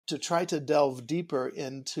to try to delve deeper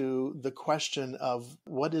into the question of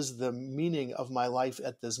what is the meaning of my life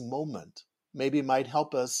at this moment maybe might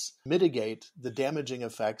help us mitigate the damaging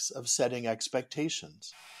effects of setting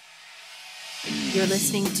expectations. You're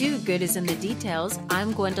listening to Good is in the Details.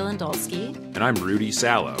 I'm Gwendolyn Dolske. And I'm Rudy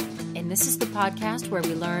Salo. And this is the podcast where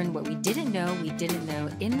we learn what we didn't know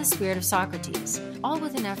in the spirit of Socrates, all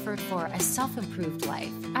with an effort for a self-improved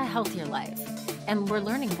life, a healthier life. And we're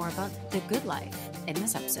learning more about the good life in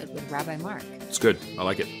this episode with Rabbi Mark. It's good. I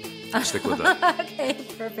like it. Stick with it. Okay,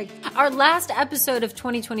 perfect. Our last episode of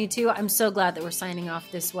 2022, I'm so glad that we're signing off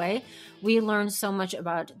this way. We learned so much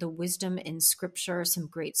about the wisdom in Scripture, some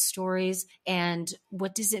great stories, and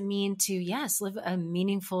what does it mean to, live a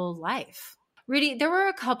meaningful life. Rudy, there were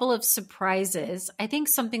a couple of surprises. I think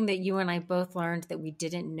something that you and I both learned that we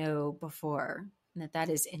didn't know before, and that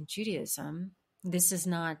is in Judaism, this is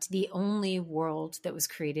not the only world that was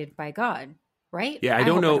created by God. Right? Yeah, I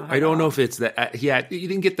don't know if it's that. You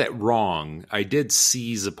didn't get that wrong. I did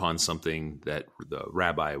seize upon something that the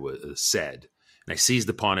rabbi said, and I seized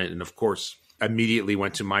upon it, and of course, immediately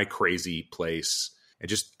went to my crazy place and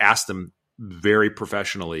just asked them very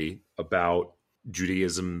professionally about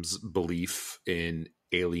Judaism's belief in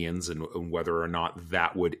aliens and whether or not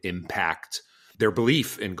that would impact their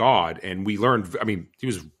belief in God. And we learned. I mean, he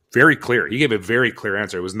was very clear. He gave a very clear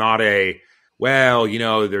answer. It was not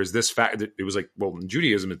there's this fact. It was like, well, in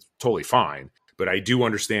Judaism, it's totally fine. But I do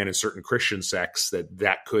understand in certain Christian sects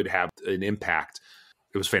that could have an impact.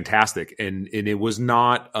 It was fantastic. And it was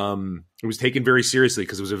not, it was taken very seriously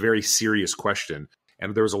because it was a very serious question.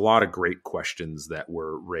 And there was a lot of great questions that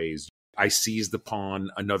were raised. I seized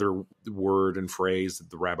upon another word and phrase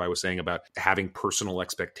that the rabbi was saying about having personal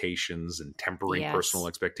expectations and tempering personal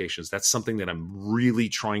expectations. That's something that I'm really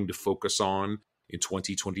trying to focus on in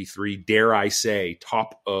 2023, dare I say,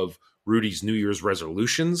 top of Rudy's New Year's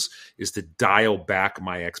resolutions is to dial back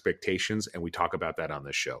my expectations. And we talk about that on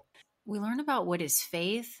this show. We learn about what is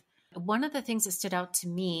faith. One of the things that stood out to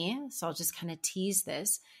me, so I'll just kind of tease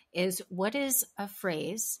this, is what is a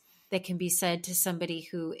phrase that can be said to somebody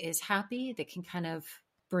who is happy, that can kind of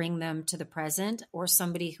bring them to the present, or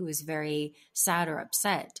somebody who is very sad or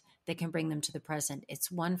upset that can bring them to the present.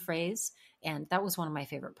 It's one phrase. And that was one of my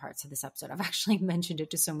favorite parts of this episode. I've actually mentioned it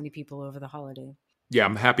to so many people over the holiday. Yeah,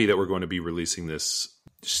 I'm happy that we're going to be releasing this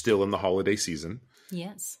still in the holiday season.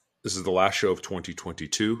 Yes. This is the last show of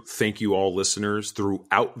 2022. Thank you all listeners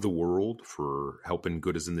throughout the world for helping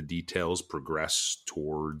Good is in the Details progress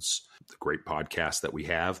towards the great podcast that we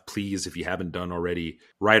have. Please, if you haven't done already,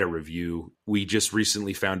 write a review. We just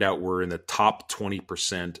recently found out we're in the top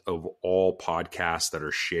 20% of all podcasts that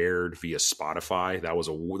are shared via Spotify. That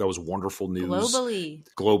was wonderful news.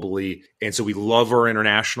 Globally. And so we love our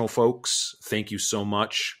international folks. Thank you so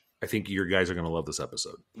much. I think you guys are going to love this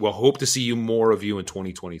episode. We'll hope to see more of you in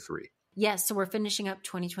 2023. Yes, so we're finishing up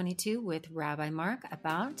 2022 with Rabbi Mark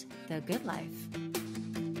about the good life. I'm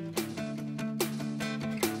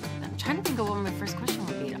trying to think of what my first question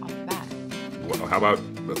would be off the bat. Well, how about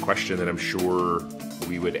a question that I'm sure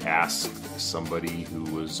we would ask somebody who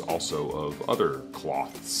was also of other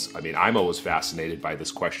cloths? I mean, I'm always fascinated by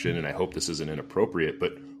this question, and I hope this isn't inappropriate,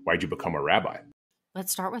 but why'd you become a rabbi?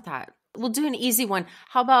 Let's start with that. We'll do an easy one.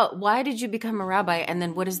 How about why did you become a rabbi? And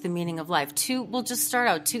then what is the meaning of life? We'll just start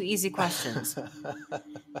out 2 easy questions.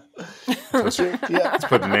 Let's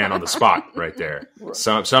put the man on the spot right there.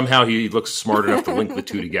 Somehow he looks smart enough to link the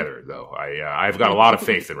two together, though. I've got a lot of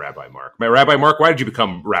faith in Rabbi Mark. Rabbi Mark, why did you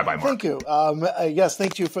become Rabbi Mark? Thank you. Yes,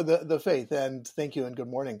 thank you for the faith, and thank you and good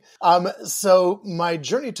morning. So my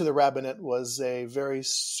journey to the rabbinate was a very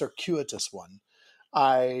circuitous one.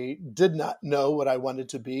 I did not know what I wanted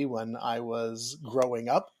to be when I was growing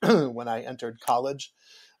up, when I entered college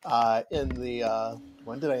when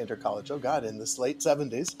did I enter college? Oh God, in the late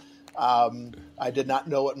 70s. I did not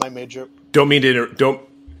know what my major... Don't mean to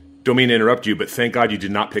interrupt you, but thank God you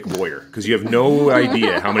did not pick lawyer, because you have no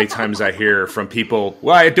idea how many times I hear from people,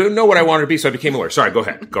 well, I don't know what I wanted to be, so I became a lawyer. Sorry, go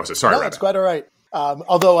ahead. Sorry, no, that's quite all right.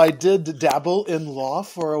 Although I did dabble in law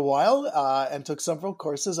for a while and took several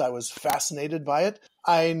courses, I was fascinated by it.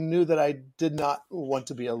 I knew that I did not want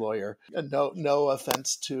to be a lawyer. No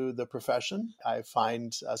offense to the profession. I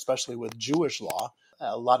find, especially with Jewish law,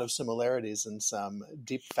 a lot of similarities and some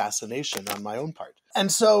deep fascination on my own part.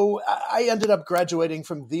 And so I ended up graduating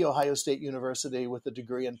from The Ohio State University with a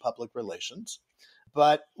degree in public relations,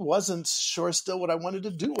 but wasn't sure still what I wanted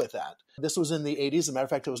to do with that. This was in the 80s. As a matter of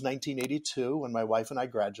fact, it was 1982 when my wife and I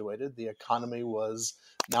graduated. The economy was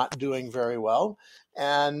not doing very well.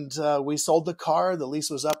 And we sold the car. The lease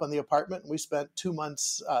was up on the apartment. And we spent 2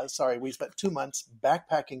 months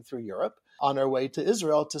backpacking through Europe. on our way to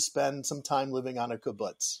Israel to spend some time living on a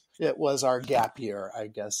kibbutz. It was our gap year, I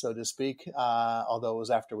guess, so to speak, although it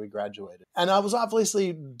was after we graduated. And I was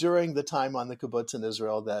obviously during the time on the kibbutz in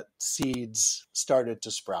Israel that seeds started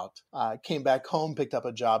to sprout. Came back home, picked up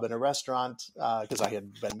a job in a restaurant because I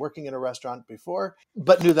had been working in a restaurant before,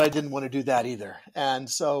 but knew that I didn't want to do that either. And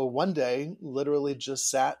so one day, literally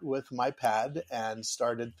just sat with my pad and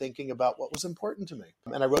started thinking about what was important to me.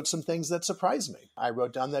 And I wrote some things that surprised me. I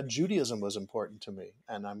wrote down that Judaism was important to me.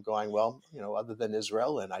 And I'm going, well, other than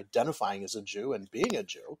Israel and identifying as a Jew and being a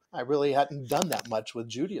Jew, I really hadn't done that much with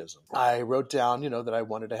Judaism. I wrote down, that I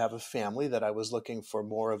wanted to have a family, that I was looking for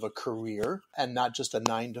more of a career and not just a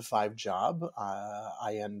 9-to-5 job.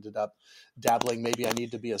 I ended up dabbling. Maybe I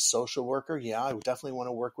need to be a social worker. Yeah, I definitely want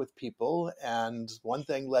to work with people. And one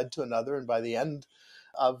thing led to another. And by the end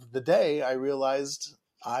of the day, I realized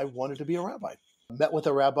I wanted to be a rabbi. Met with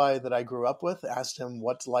a rabbi that I grew up with, asked him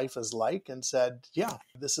what life is like, and said, yeah,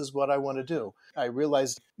 this is what I want to do. I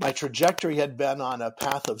realized my trajectory had been on a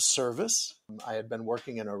path of service. I had been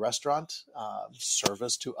working in a restaurant,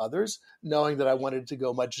 service to others, knowing that I wanted to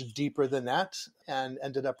go much deeper than that, and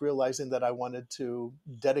ended up realizing that I wanted to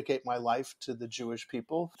dedicate my life to the Jewish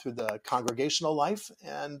people through the congregational life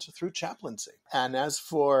and through chaplaincy. And as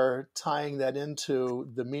for tying that into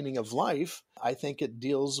the meaning of life, I think it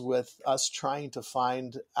deals with us trying to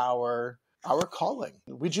find our calling.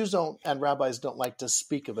 We Jews don't, and rabbis don't like to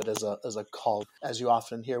speak of it as a call, as you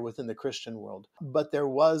often hear within the Christian world. But there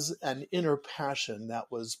was an inner passion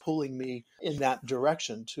that was pulling me in that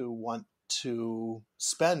direction to want to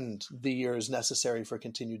spend the years necessary for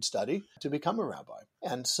continued study to become a rabbi.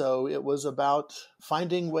 And so it was about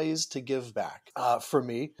finding ways to give back for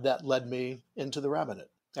me that led me into the rabbinate.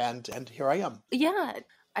 And here I am. Yeah.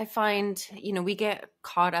 I find, we get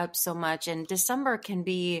caught up so much, and December can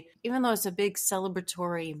be, even though it's a big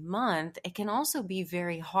celebratory month, it can also be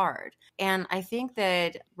very hard. And I think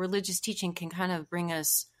that religious teaching can kind of bring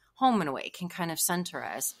us home in a way, can kind of center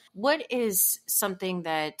us. What is something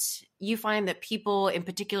that you find that people in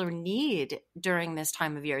particular need during this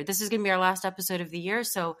time of year? This is going to be our last episode of the year.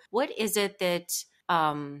 So what is it that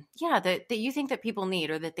that you think that people need,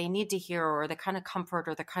 or that they need to hear, or the kind of comfort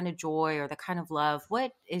or the kind of joy or the kind of love?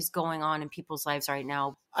 What is going on in people's lives right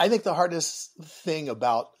now? I think the hardest thing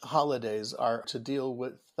about holidays are to deal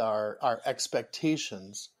with our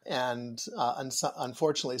expectations and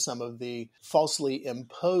unfortunately some of the falsely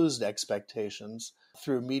imposed expectations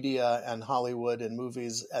through media and Hollywood and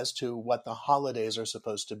movies as to what the holidays are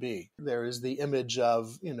supposed to be. There is the image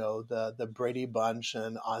of, the Brady Bunch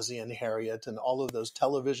and Ozzie and Harriet and all of those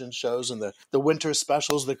television shows and the winter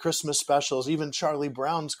specials, the Christmas specials, even Charlie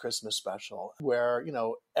Brown's Christmas special, where,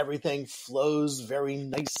 everything flows very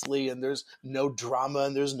nicely and there's no drama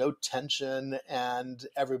and there's no tension and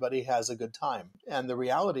everybody has a good time. And the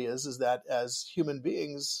reality is that as human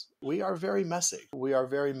beings, we are very messy. We are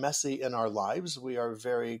very messy in our lives. We are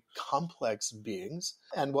very complex beings.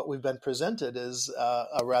 And what we've been presented is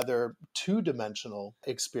a rather two-dimensional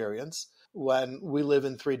experience when we live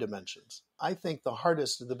in 3 dimensions. I think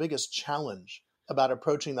the biggest challenge about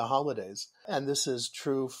approaching the holidays, and this is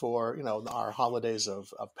true for our holidays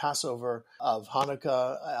of Passover, of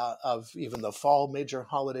Hanukkah, of even the fall major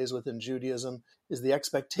holidays within Judaism, is the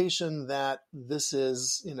expectation that this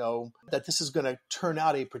is going to turn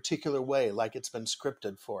out a particular way, like it's been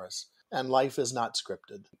scripted for us. And life is not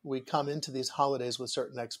scripted. We come into these holidays with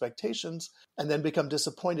certain expectations and then become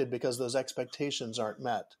disappointed because those expectations aren't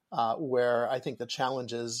met, where I think the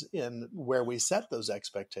challenge is in where we set those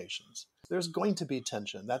expectations. There's going to be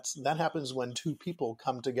tension. That happens when 2 people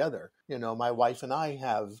come together. My wife and I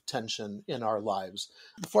have tension in our lives.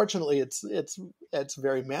 Fortunately, it's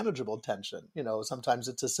very manageable tension. Sometimes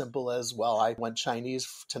it's as simple as, well, I went Chinese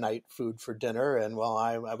tonight, food for dinner, and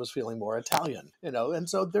I was feeling more Italian. And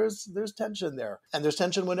so there's tension there, and there's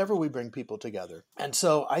tension whenever we bring people together. And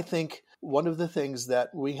so I think one of the things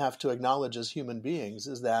that we have to acknowledge as human beings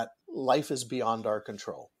is that life is beyond our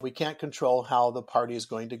control. We can't control how the party is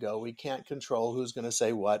going to go. We can't control who's going to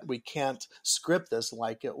say what. We can't script this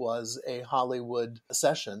like it was a Hollywood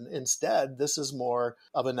session. Instead, this is more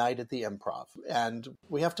of a night at the Improv. And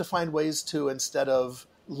we have to find ways to, instead of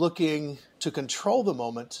looking to control the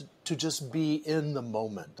moment, to just be in the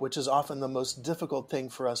moment, which is often the most difficult thing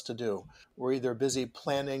for us to do. We're either busy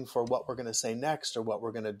planning for what we're going to say next or what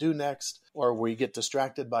we're going to do next, or we get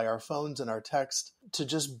distracted by our phones and our text, to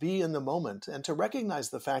just be in the moment and to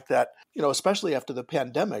recognize the fact that, especially after the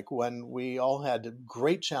pandemic, when we all had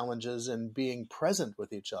great challenges in being present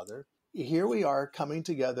with each other, here we are coming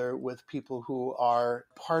together with people who are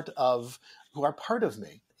part of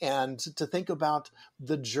me. and to think about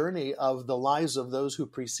the journey of the lives of those who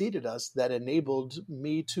preceded us that enabled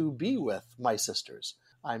me to be with my sisters.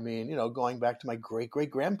 I mean, going back to my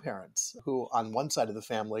great-great-grandparents, who on one side of the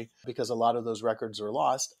family, because a lot of those records are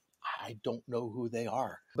lost, I don't know who they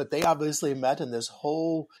are. But they obviously met in this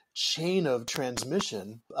whole chain of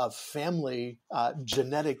transmission of family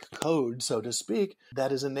genetic code, so to speak,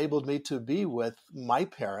 that has enabled me to be with my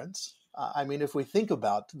parents. I mean, if we think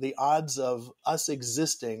about the odds of us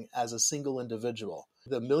existing as a single individual,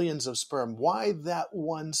 the millions of sperm, why that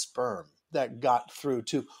one sperm that got through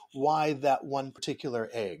to why that one particular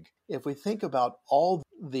egg? If we think about all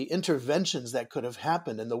the interventions that could have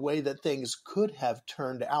happened and the way that things could have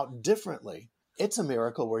turned out differently, it's a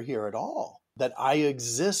miracle we're here at all, that I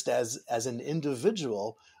exist as an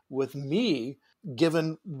individual with me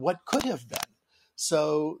given what could have been.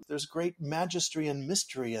 So there's great majesty and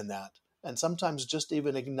mystery in that. And sometimes just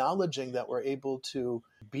even acknowledging that we're able to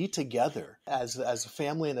be together as a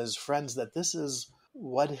family and as friends, that this is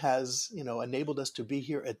what has, enabled us to be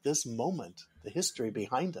here at this moment, the history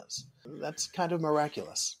behind us. That's kind of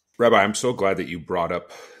miraculous. Rabbi, I'm so glad that you brought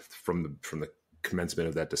up from the commencement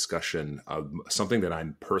of that discussion something that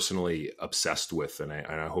I'm personally obsessed with, and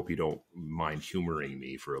I hope you don't mind humoring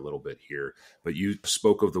me for a little bit here, but you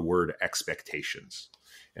spoke of the word expectations.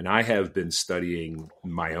 And I have been studying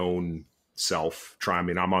my own self.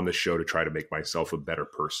 I'm on this show to try to make myself a better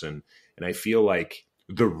person. And I feel like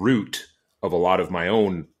the root of a lot of my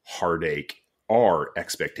own heartache are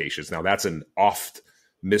expectations. Now, that's an oft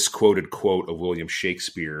misquoted quote of William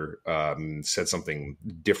Shakespeare, said something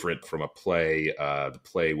different from a play. The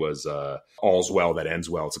play was All's Well That Ends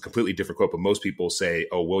Well. It's a completely different quote, but most people say,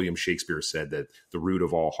 William Shakespeare said that the root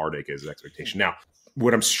of all heartache is expectation. Now,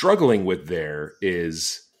 what I'm struggling with there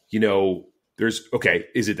is, is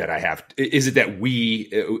it that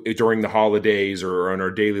we, during the holidays or in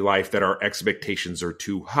our daily life, that our expectations are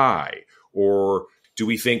too high? Or do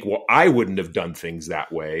we think, I wouldn't have done things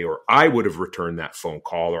that way, or I would have returned that phone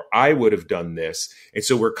call, or I would have done this? And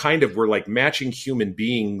so we're like matching human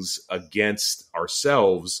beings against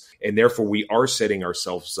ourselves, and therefore we are setting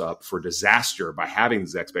ourselves up for disaster by having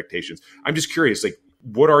these expectations. I'm just curious,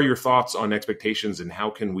 what are your thoughts on expectations, and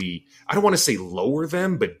how can we, I don't want to say lower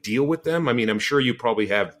them, but deal with them? I mean, I'm sure you probably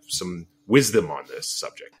have some wisdom on this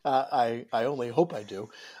subject. I only hope I do.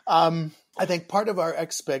 I think part of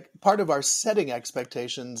our setting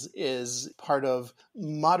expectations is part of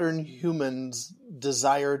modern humans'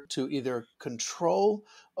 desire to either control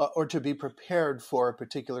or to be prepared for a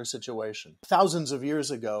particular situation. Thousands of years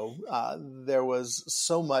ago, there was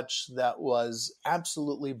so much that was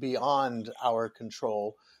absolutely beyond our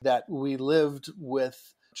control that we lived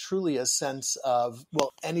with truly a sense of,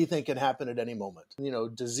 anything can happen at any moment.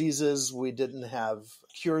 Diseases we didn't have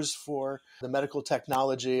cures for, the medical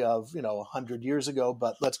technology of, 100 years ago,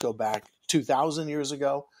 but let's go back 2,000 years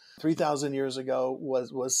ago, 3,000 years ago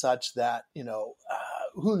was such that,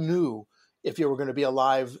 who knew if you were going to be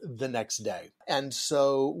alive the next day? And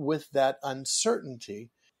so with that uncertainty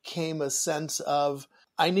came a sense of,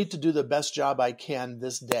 I need to do the best job I can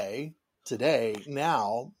this day, today,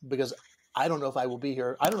 now, because I don't know if I will be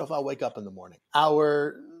here. I don't know if I'll wake up in the morning.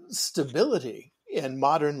 Our stability in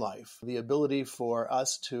modern life, the ability for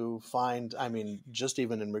us to find, just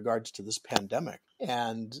even in regards to this pandemic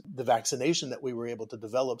and the vaccination that we were able to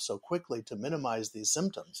develop so quickly to minimize these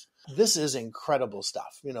symptoms. This is incredible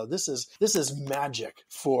stuff. This is magic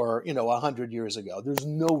for, 100 years ago. There's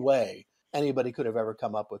no way anybody could have ever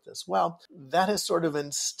come up with this. Well, that has sort of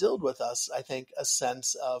instilled with us, I think, a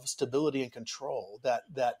sense of stability and control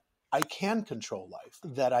that I can control life,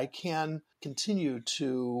 that I can continue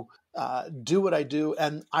to do what I do,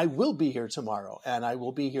 and I will be here tomorrow, and I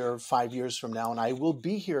will be here 5 years from now, and I will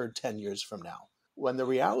be here 10 years from now. When the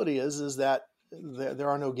reality is that there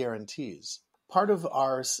are no guarantees. Part of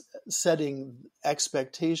our setting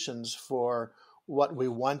expectations for what we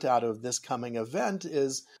want out of this coming event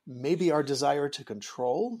is maybe our desire to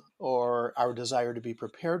control or our desire to be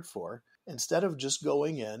prepared for, instead of just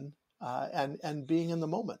going in and being in the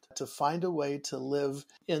moment, to find a way to live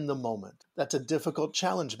in the moment. That's a difficult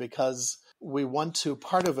challenge because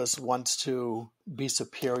part of us wants to be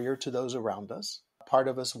superior to those around us. Part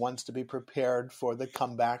of us wants to be prepared for the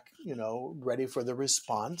comeback, ready for the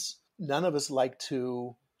response. None of us like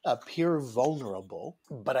to appear vulnerable.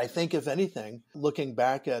 But I think, if anything, looking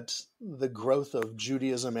back at the growth of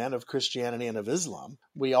Judaism and of Christianity and of Islam,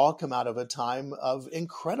 we all come out of a time of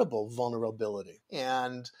incredible vulnerability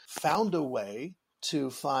and found a way to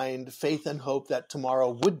find faith and hope that tomorrow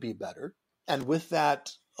would be better. And with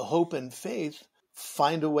that hope and faith,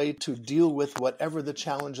 find a way to deal with whatever the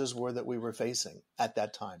challenges were that we were facing at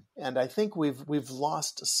that time. And I think we've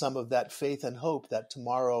lost some of that faith and hope that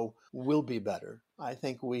tomorrow will be better. I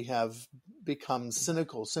think we have become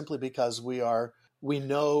cynical simply because we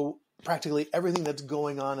know practically everything that's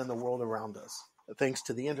going on in the world around us. Thanks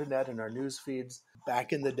to the internet and our news feeds,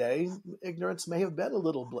 back in the day, ignorance may have been a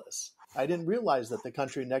little bliss. I didn't realize that the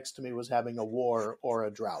country next to me was having a war or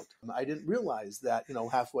a drought. I didn't realize that,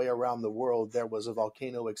 halfway around the world, there was a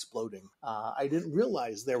volcano exploding. I didn't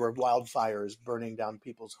realize there were wildfires burning down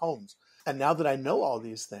people's homes. And now that I know all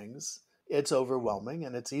these things, it's overwhelming,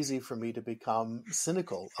 and it's easy for me to become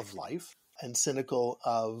cynical of life and cynical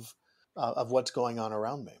of what's going on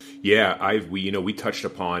around me. Yeah, we touched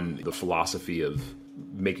upon the philosophy of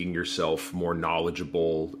making yourself more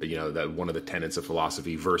knowledgeable, that one of the tenets of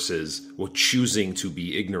philosophy versus choosing to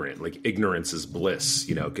be ignorant. Like ignorance is bliss,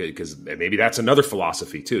 because maybe that's another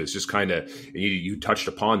philosophy too. It's just kind of, you touched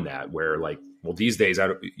upon that where these days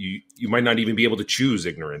you might not even be able to choose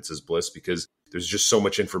ignorance as bliss because there's just so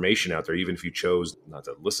much information out there, even if you chose not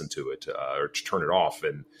to listen to it or to turn it off,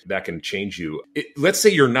 and that can change you. Let's say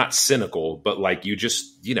you're not cynical, but let's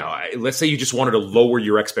say you just wanted to lower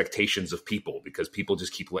your expectations of people because people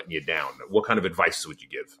just keep letting you down. What kind of advice would you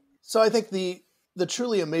give? So I think the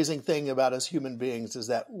truly amazing thing about us human beings is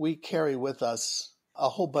that we carry with us a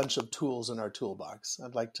whole bunch of tools in our toolbox.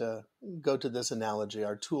 I'd like to go to this analogy,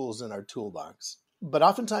 our tools in our toolbox. But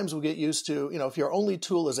oftentimes we get used to, if your only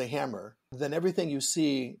tool is a hammer, then everything you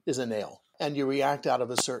see is a nail and you react out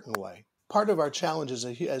of a certain way. Part of our challenge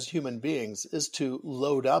as human beings is to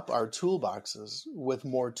load up our toolboxes with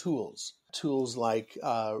more tools. Tools like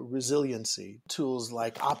resiliency, tools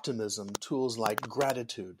like optimism, tools like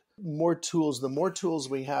gratitude. More tools, the more tools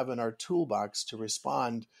we have in our toolbox to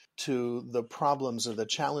respond to the problems or the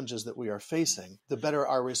challenges that we are facing, the better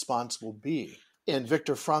our response will be. In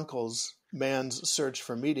Viktor Frankl's Man's Search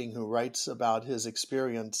for Meaning, who writes about his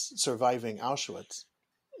experience surviving Auschwitz,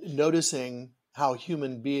 noticing how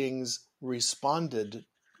human beings responded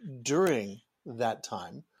during that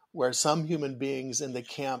time, where some human beings in the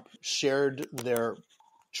camp shared their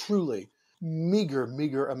truly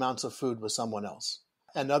meager amounts of food with someone else,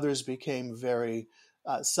 and others became very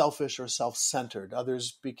selfish or self-centered.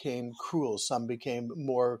 Others became cruel. Some became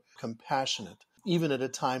more compassionate, even at a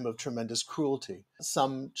time of tremendous cruelty.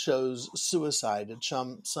 Some chose suicide, and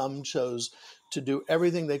some chose to do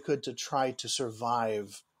everything they could to try to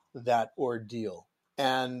survive that ordeal.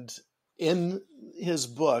 And in his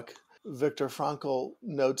book, Viktor Frankl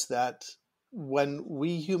notes that when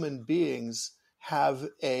we human beings have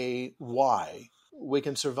a why, we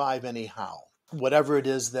can survive anyhow, whatever it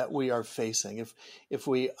is that we are facing. If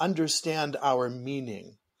we understand our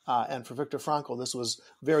meaning, and for Viktor Frankl, this was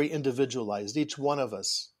very individualized. Each one of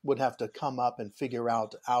us would have to come up and figure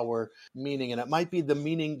out our meaning. And it might be the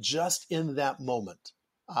meaning just in that moment.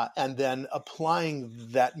 And then applying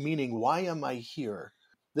that meaning, why am I here?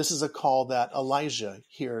 This is a call that Elijah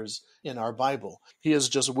hears in our Bible. He has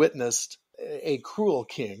just witnessed a cruel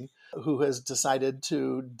king who has decided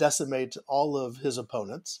to decimate all of his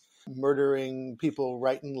opponents, murdering people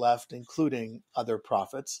right and left, including other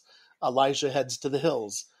prophets. Elijah heads to the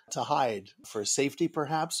hills to hide for safety,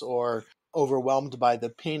 perhaps, or overwhelmed by the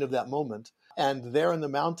pain of that moment. And there in the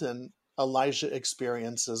mountain, Elijah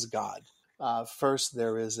experiences God. First,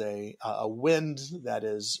 there is a wind that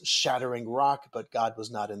is shattering rock, but God was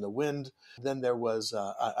not in the wind. Then there was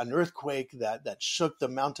an earthquake that shook the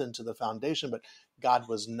mountain to the foundation, but God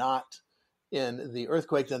was not in the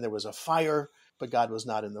earthquake. Then there was a fire, but God was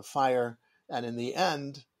not in the fire. And in the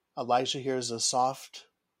end, Elijah hears a soft,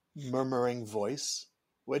 murmuring voice,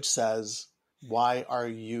 which says, "Why are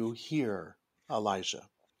you here, Elijah?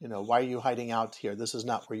 Why are you hiding out here? This is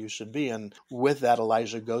not where you should be." And with that,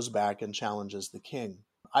 Elijah goes back and challenges the king.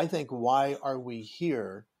 I think why are we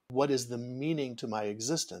here? What is the meaning to my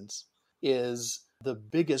existence is the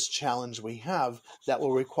biggest challenge we have that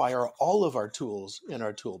will require all of our tools in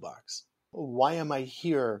our toolbox. Why am I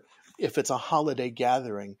here if it's a holiday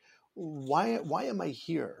gathering? Why am I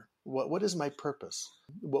here? What is my purpose?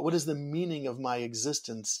 What is the meaning of my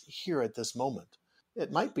existence here at this moment?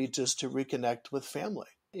 It might be just to reconnect with family.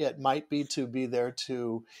 It might be to be there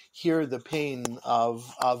to hear the pain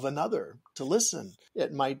of another, to listen.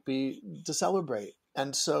 It might be to celebrate.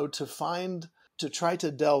 And so to try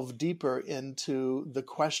to delve deeper into the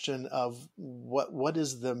question of what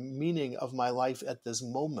is the meaning of my life at this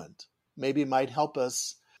moment, maybe might help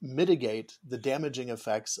us mitigate the damaging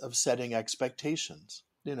effects of setting expectations.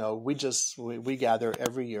 We gather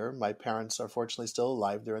every year. My parents are fortunately still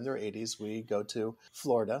alive. They're in their 80s. We go to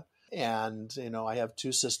Florida And, I have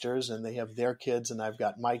two sisters and they have their kids and I've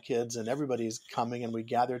got my kids and everybody's coming and we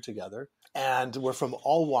gather together. And we're from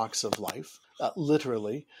all walks of life,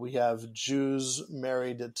 literally. We have Jews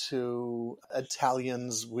married to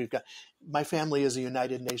Italians. My family is a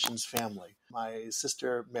United Nations family. My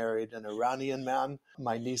sister married an Iranian man.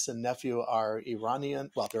 My niece and nephew are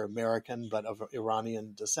Iranian. Well, they're American, but of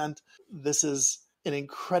Iranian descent. This is an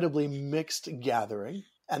incredibly mixed gathering.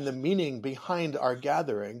 And the meaning behind our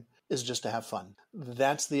gathering is just to have fun.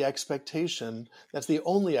 That's the expectation. That's the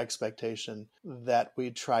only expectation that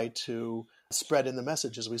we try to spread in the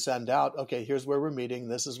messages we send out. Okay, here's where we're meeting.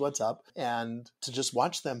 This is what's up. And to just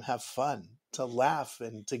watch them have fun, to laugh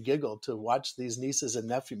and to giggle, to watch these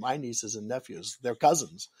my nieces and nephews, their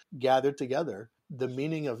cousins, gathered together. The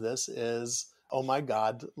meaning of this is, oh my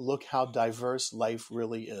God, look how diverse life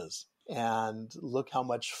really is. And look how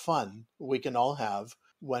much fun we can all have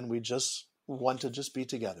when we just want to just be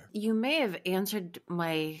together. You may have answered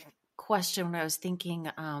my question when I was thinking,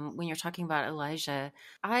 when you're talking about Elijah.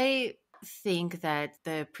 I think that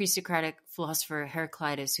the pre-Socratic philosopher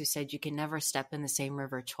Heraclitus, who said you can never step in the same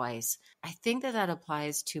river twice, I think that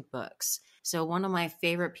applies to books. So one of my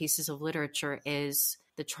favorite pieces of literature is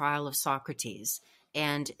The Trial of Socrates.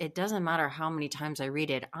 And it doesn't matter how many times I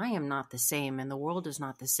read it, I am not the same and the world is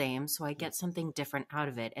not the same. So I get something different out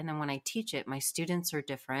of it. And then when I teach it, my students are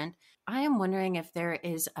different. I am wondering if there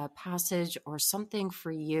is a passage or something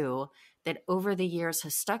for you that over the years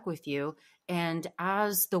has stuck with you. And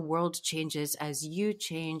as the world changes, as you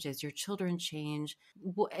change, as your children change,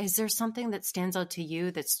 is there something that stands out to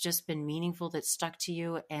you that's just been meaningful, that's stuck to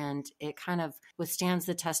you, and it kind of withstands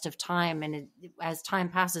the test of time? And as time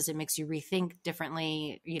passes, it makes you rethink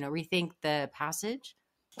differently, rethink the passage?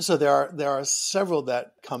 So there are several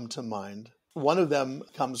that come to mind. One of them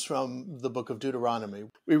comes from the book of Deuteronomy.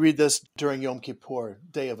 We read this during Yom Kippur,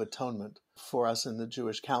 Day of Atonement, for us in the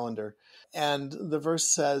Jewish calendar. And the verse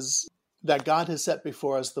says that God has set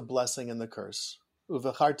before us the blessing and the curse.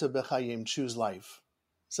 Uvecharta b'chayim, choose life,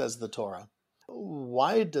 says the Torah.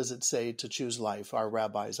 Why does it say to choose life, our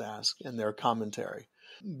rabbis ask in their commentary?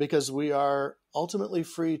 Because we are ultimately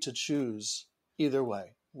free to choose either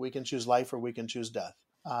way. We can choose life or we can choose death.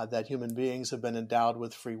 That human beings have been endowed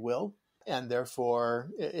with free will, and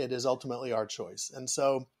therefore it is ultimately our choice. And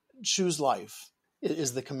so choose life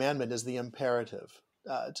is the commandment, is the imperative,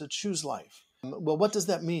 to choose life. Well, what does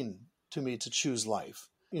that mean to me, to choose life?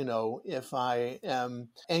 If I am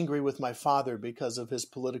angry with my father because of his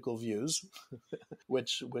political views,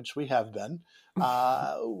 which we have been,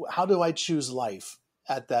 how do I choose life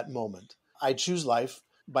at that moment? I choose life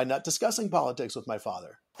by not discussing politics with my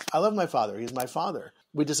father. I love my father. He's my father.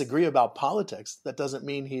 We disagree about politics. That doesn't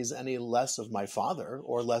mean he's any less of my father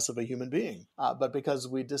or less of a human being. But because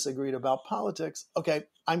we disagreed about politics, okay,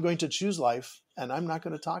 I'm going to choose life and I'm not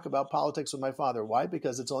going to talk about politics with my father. Why?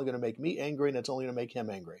 Because it's only going to make me angry and it's only going to make him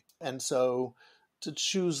angry. And so to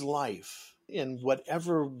choose life in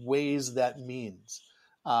whatever ways that means,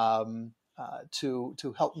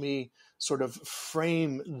 to help me sort of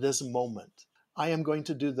frame this moment, I am going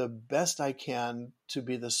to do the best I can to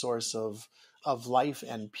be the source of life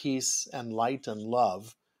and peace and light and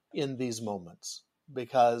love in these moments,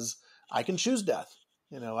 because I can choose death.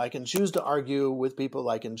 I can choose to argue with people.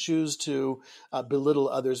 I can choose to belittle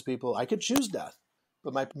others people. I could choose death,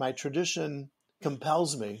 but my tradition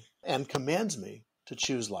compels me and commands me to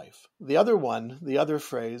choose life. The other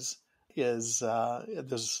phrase is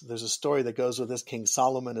there's a story that goes with this. King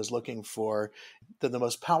Solomon is looking for the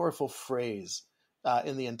most powerful phrase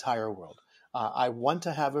in the entire world. I want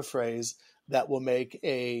to have a phrase that will make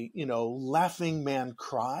a laughing man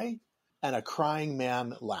cry and a crying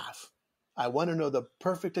man laugh. I want to know the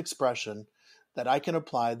perfect expression that I can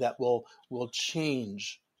apply that will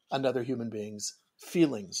change another human being's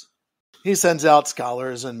feelings. He sends out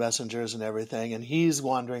scholars and messengers and everything, and he's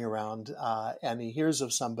wandering around and he hears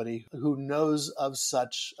of somebody who knows of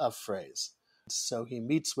such a phrase. So he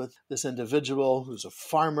meets with this individual who's a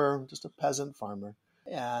farmer, just a peasant farmer,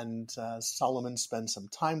 and Solomon spends some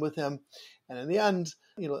time with him. And in the end,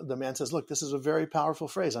 the man says, look, this is a very powerful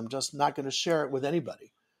phrase. I'm just not going to share it with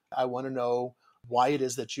anybody. I want to know why it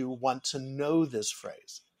is that you want to know this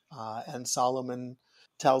phrase. And Solomon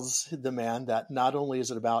tells the man that not only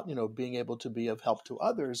is it about, being able to be of help to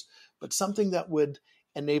others, but something that would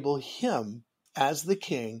enable him as the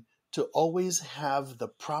king to always have the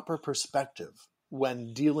proper perspective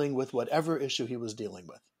when dealing with whatever issue he was dealing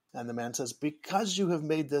with. And the man says, because you have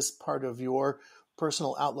made this part of your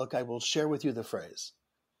personal outlook, I will share with you the phrase.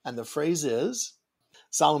 And the phrase is,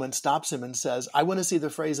 Solomon stops him and says, I want to see the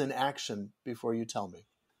phrase in action before you tell me.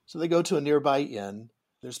 So they go to a nearby inn.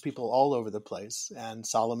 There's people all over the place, and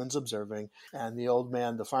Solomon's observing. And the old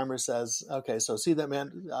man, the farmer, says, okay, so see that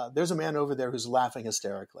man? There's a man over there who's laughing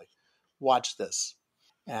hysterically. Watch this.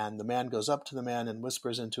 And the man goes up to the man and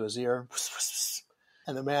whispers into his ear,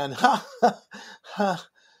 and the man,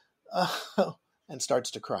 and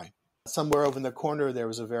starts to cry. Somewhere over in the corner, there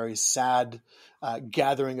was a very sad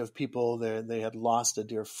gathering of people. They had lost a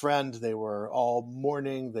dear friend. They were all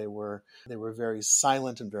mourning. They were very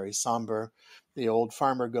silent and very somber. The old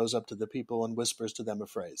farmer goes up to the people and whispers to them a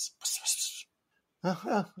phrase.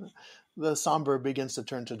 The somber begins to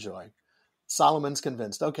turn to joy. Solomon's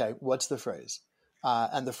convinced. Okay, what's the phrase?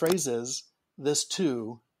 And the phrase is, "This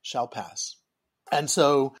too shall pass." And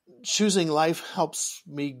so choosing life helps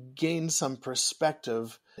me gain some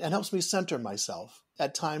perspective and helps me center myself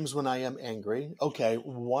at times when I am angry. Okay,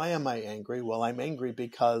 why am I angry? Well, I'm angry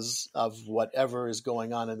because of whatever is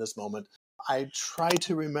going on in this moment. I try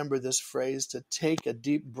to remember this phrase, to take a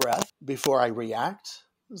deep breath before I react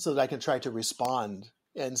so that I can try to respond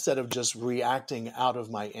instead of just reacting out of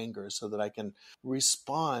my anger, so that I can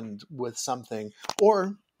respond with something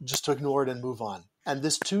or just to ignore it and move on. And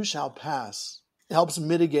this too shall pass. Helps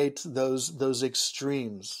mitigate those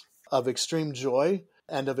extremes of extreme joy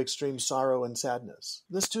and of extreme sorrow and sadness.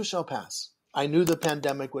 This too shall pass. I knew the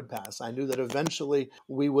pandemic would pass. I knew that eventually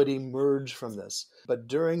we would emerge from this. But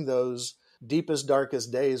during those deepest,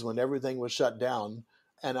 darkest days when everything was shut down,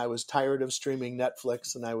 and I was tired of streaming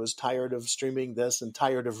Netflix, and I was tired of streaming this and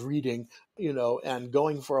tired of reading, and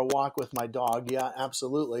going for a walk with my dog, yeah,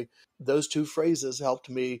 absolutely. Those two phrases helped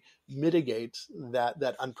me mitigate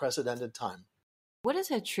that unprecedented time. What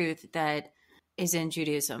is a truth that is in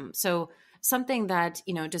Judaism? So something that,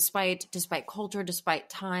 despite culture, despite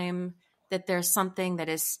time, that there's something that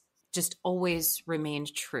is just always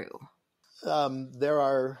remained true. There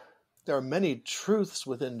are many truths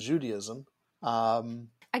within Judaism.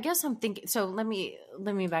 I guess I'm thinking. So let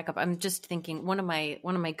me back up. I'm just thinking. One of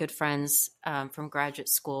my good friends from graduate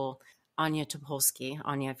school, Anya Topolsky.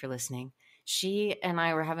 Anya, if you're listening. She and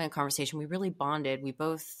I were having a conversation. We really bonded. We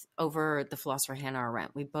both, over the philosopher Hannah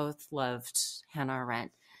Arendt, we both loved Hannah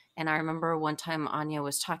Arendt. And I remember one time Anya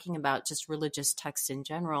was talking about just religious texts in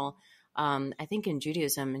general, I think in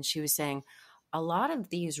Judaism, and she was saying a lot of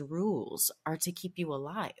these rules are to keep you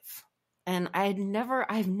alive. And I've never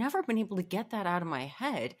been able to get that out of my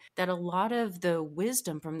head, that a lot of the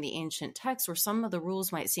wisdom from the ancient texts, where some of the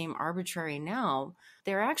rules might seem arbitrary now,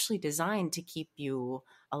 they're actually designed to keep you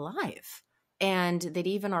alive. And that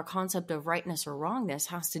even our concept of rightness or wrongness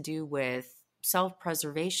has to do with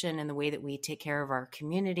self-preservation and the way that we take care of our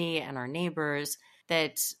community and our neighbors,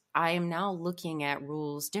 that I am now looking at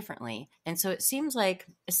rules differently. And so it seems like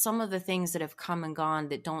some of the things that have come and gone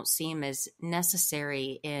that don't seem as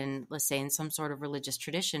necessary in, let's say, in some sort of religious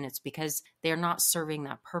tradition, it's because they're not serving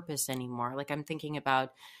that purpose anymore. Like I'm thinking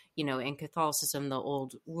about, in Catholicism, the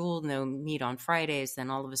old rule, no meat on Fridays,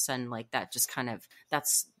 then all of a sudden, like that just kind of,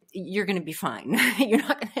 you're going to be fine. You're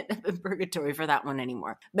not going to end up in purgatory for that one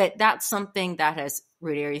anymore. But that's something that has,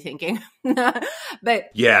 Rudy, are you thinking? But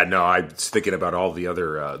yeah, no, I was thinking about all the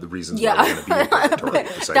other the reasons why we're going to be in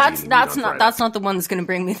purgatory. That's not the one that's going to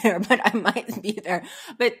bring me there, but I might be there.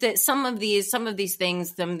 But some of these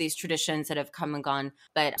things, some of these traditions that have come and gone,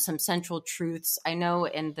 but some central truths. I know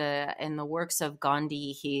in the works of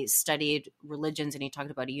Gandhi, he studied religions and he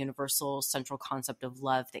talked about a universal central concept of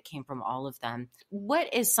love that came from all of them.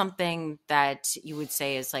 What is something that you would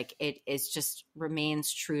say is like it is just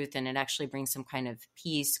remains truth and it actually brings some kind of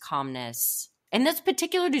peace, calmness? And that's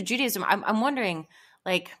particular to Judaism. I'm wondering,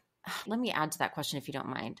 like, let me add to that question if you don't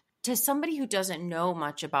mind. To somebody who doesn't know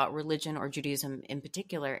much about religion or Judaism in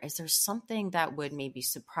particular, is there something that would maybe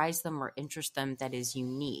surprise them or interest them that is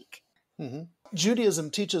unique? Mm-hmm. Judaism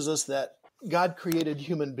teaches us that God created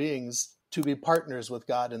human beings to be partners with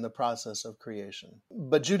God in the process of creation.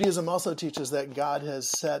 But Judaism also teaches that God has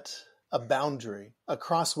set a boundary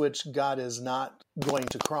across which God is not going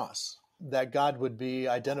to cross, that God would be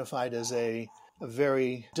identified as a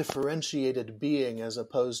very differentiated being as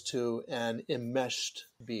opposed to an enmeshed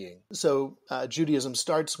being. So Judaism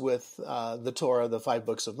starts with the Torah, the 5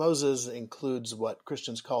 books of Moses, includes what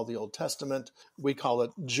Christians call the Old Testament. We call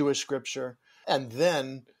it Jewish scripture. And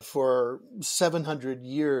then for 700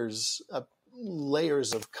 years,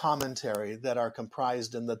 layers of commentary that are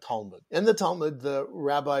comprised in the Talmud. In the Talmud, the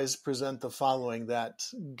rabbis present the following, that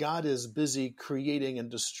God is busy creating and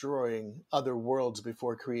destroying other worlds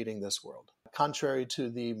before creating this world. Contrary to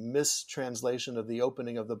the mistranslation of the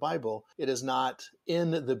opening of the Bible, it is not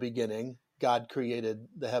in the beginning God created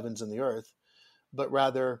the heavens and the earth, but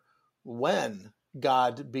rather when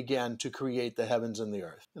God began to create the heavens and the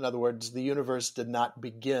earth. In other words, the universe did not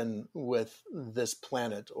begin with this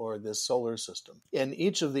planet or this solar system. In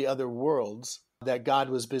each of the other worlds that God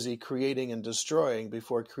was busy creating and destroying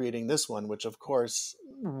before creating this one, which of course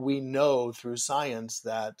we know through science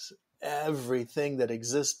that everything that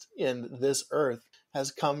exists in this earth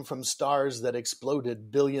has come from stars that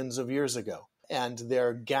exploded billions of years ago, and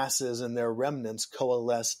their gases and their remnants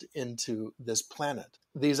coalesced into this planet.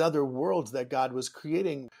 These other worlds that God was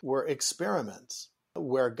creating were experiments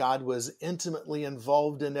where God was intimately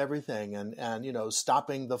involved in everything and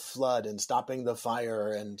stopping the flood and stopping the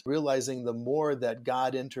fire, and realizing the more that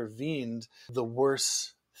God intervened, the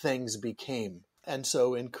worse things became. And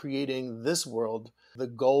so in creating this world, the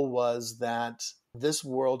goal was that this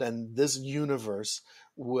world and this universe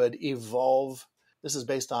would evolve. This is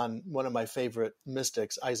based on one of my favorite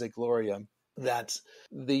mystics, Isaac Luria, that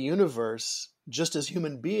the universe, just as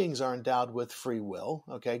human beings are endowed with free will,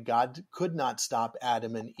 okay, God could not stop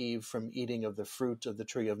Adam and Eve from eating of the fruit of the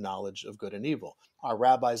tree of knowledge of good and evil. Our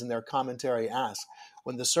rabbis in their commentary ask,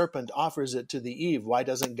 when the serpent offers it to the Eve, why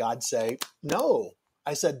doesn't God say, no?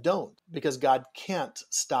 I said don't, because God can't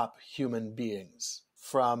stop human beings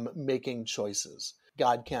from making choices.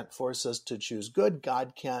 God can't force us to choose good.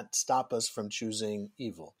 God can't stop us from choosing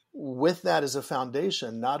evil. With that as a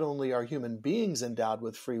foundation, not only are human beings endowed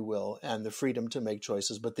with free will and the freedom to make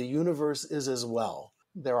choices, but the universe is as well.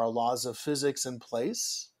 There are laws of physics in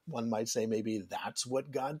place. One might say maybe that's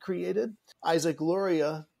what God created. Isaac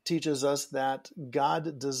Luria teaches us that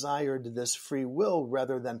God desired this free will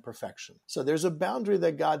rather than perfection. So there's a boundary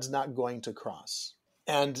that God's not going to cross.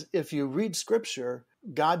 And if you read scripture,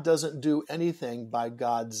 God doesn't do anything by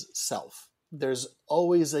God's self. There's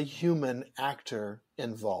always a human actor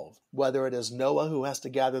involved, whether it is Noah who has to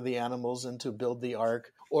gather the animals and to build the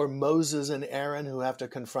ark, or Moses and Aaron who have to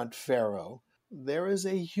confront Pharaoh. There is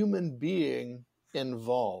a human being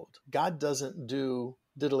involved. God doesn't do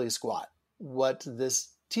diddly squat. What this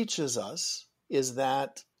teaches us is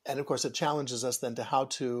that, and of course it challenges us then to how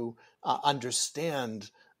to understand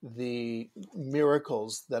the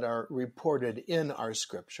miracles that are reported in our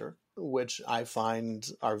scripture, which I find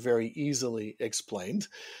are very easily explained.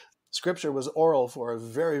 Scripture was oral for a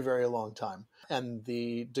very, very long time. And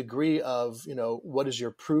the degree of, what is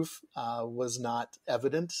your proof was not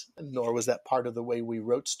evident, nor was that part of the way we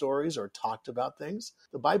wrote stories or talked about things.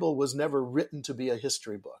 The Bible was never written to be a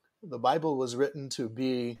history book. The Bible was written to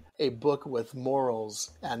be a book with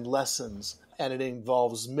morals and lessons, and it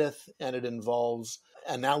involves myth and it involves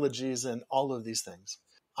analogies and all of these things.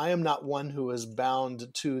 I am not one who is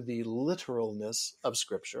bound to the literalness of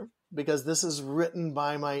Scripture, because this is written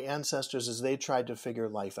by my ancestors as they tried to figure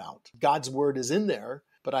life out. God's word is in there,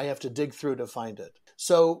 but I have to dig through to find it.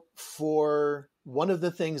 So for one of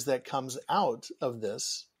the things that comes out of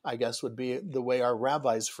this, I guess would be the way our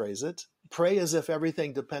rabbis phrase it, pray as if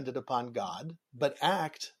everything depended upon God, but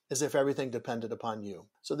act as if everything depended upon you.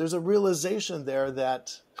 So there's a realization there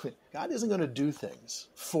that God isn't going to do things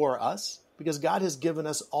for us, because God has given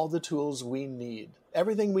us all the tools we need.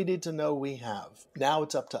 Everything we need to know we have. Now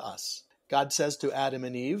it's up to us. God says to Adam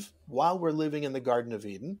and Eve, while we're living in the Garden of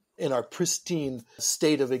Eden, in our pristine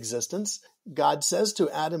state of existence, God says to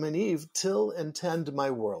Adam and Eve, till and tend my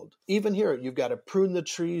world. Even here, you've got to prune the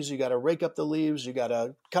trees, you got to rake up the leaves, you got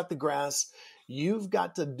to cut the grass. You've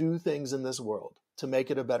got to do things in this world to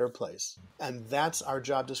make it a better place. And that's our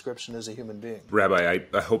job description as a human being. Rabbi,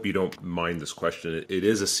 I hope you don't mind this question. It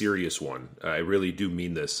is a serious one. I really do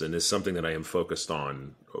mean this, and it's something that I am focused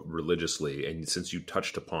on religiously. And since you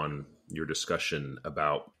touched upon your discussion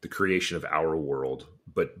about the creation of our world,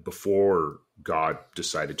 but before God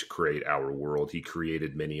decided to create our world, he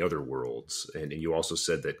created many other worlds. And you also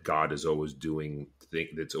said that God is always doing things,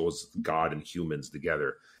 that's always God and humans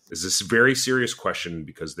together. Is this a very serious question,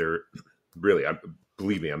 because really,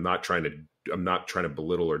 believe me, I'm not trying to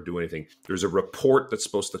belittle or do anything. There's a report that's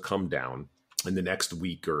supposed to come down in the next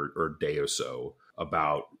week or day or so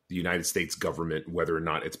about the United States government, whether or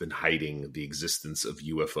not it's been hiding the existence of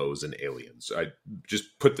UFOs and aliens. I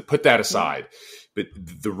just put that aside. But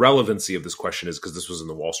the relevancy of this question is because this was in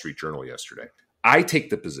the Wall Street Journal yesterday. I take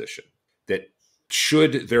the position that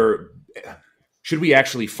should we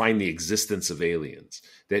actually find the existence of aliens,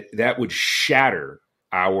 that would shatter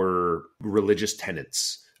our religious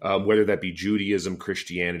tenets, whether that be Judaism,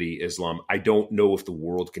 Christianity, Islam. I don't know if the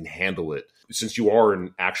world can handle it. Since you are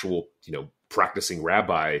an actual, practicing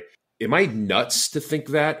rabbi, am I nuts to think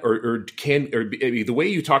that? Or the way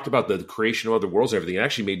you talked about the creation of other worlds and everything, it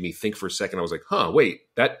actually made me think for a second. I was like, wait,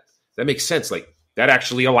 that makes sense. Like, That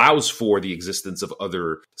actually allows for the existence of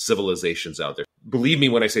other civilizations out there. Believe me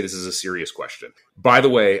when I say this is a serious question. By the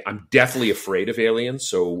way, I'm deathly afraid of aliens,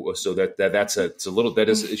 so it's a little, that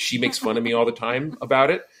is, she makes fun of me all the time about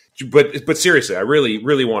it. But seriously, I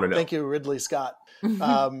really want to know. Thank you, Ridley Scott.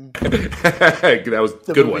 That was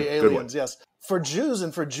The good movie one. Aliens, Good one. yes. For Jews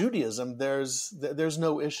and for Judaism, there's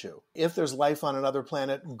no issue. If there's life on another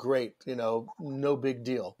planet, great, no big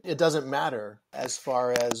deal. It doesn't matter as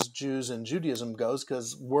far as Jews and Judaism goes,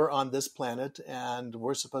 because we're on this planet and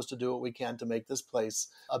we're supposed to do what we can to make this place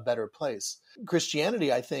a better place.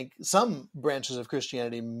 Christianity, I think some branches of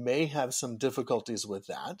Christianity may have some difficulties with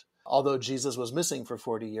that. Although Jesus was missing for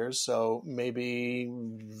 40 years, so maybe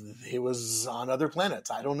he was on other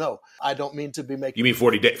planets. I don't know. I don't mean to be making... You mean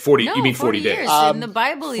 40 days? 40, No, you mean 40 days? years. In the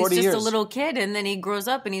Bible, he's 40 just years. a little kid, and then he grows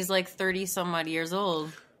up, and he's like 30 some odd years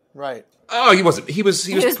old. Right. Oh, he wasn't. He was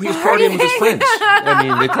partying with his friends. I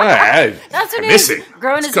mean, That's what missing. he's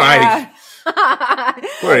growing his guy- hair out.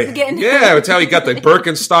 Yeah, that's how he got the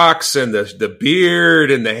Birkenstocks and the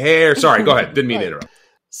beard and the hair. Sorry, go ahead. Didn't mean to interrupt.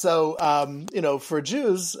 So, for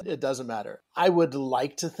Jews, it doesn't matter. I would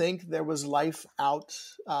like to think there was life out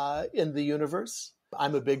in the universe.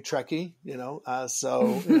 I'm a big Trekkie,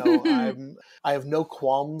 I have no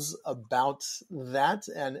qualms about that,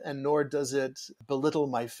 and nor does it belittle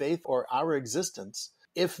my faith or our existence.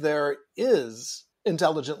 If there is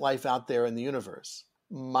intelligent life out there in the universe,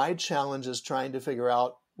 my challenge is trying to figure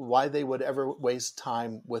out why they would ever waste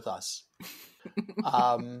time with us.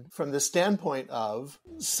 From the standpoint of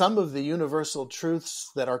some of the universal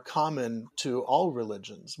truths that are common to all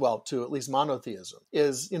religions, well, to at least monotheism,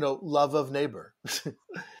 is, love of neighbor.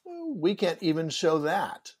 We can't even show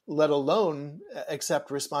that, let alone accept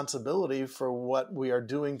responsibility for what we are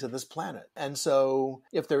doing to this planet. And so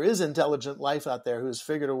if there is intelligent life out there who's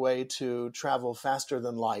figured a way to travel faster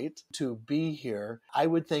than light, to be here, I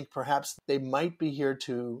would think perhaps they might be here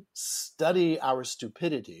to study our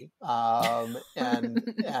stupidity and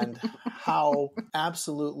how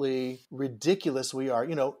absolutely ridiculous we are.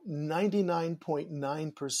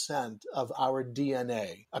 99.9% of our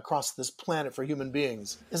DNA across this planet for human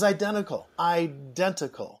beings is identical.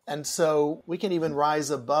 And so we can even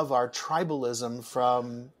rise above our tribalism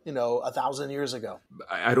from, 1,000 years ago.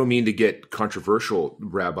 I don't mean to get controversial,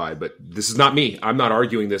 Rabbi, but this is not me. I'm not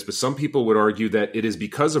arguing this, but some people would argue that it is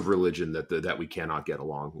because of religion that we cannot get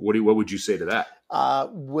along. What would you say to that?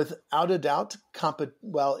 Without a doubt,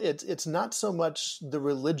 it's not so much the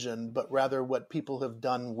religion, but rather what people have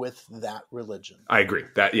done with that religion. I agree.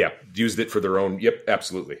 That, used it for their own. Yep,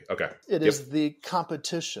 absolutely. Okay. It is the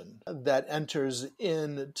competition that enters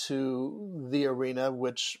into the arena,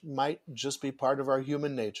 which might just be part of our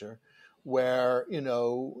human nature, where,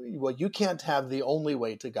 you can't have the only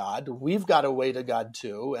way to God. We've got a way to God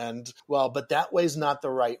too. And, but that way's not the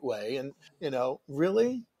right way. And,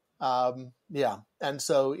 really? And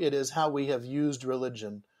so it is how we have used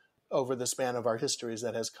religion over the span of our histories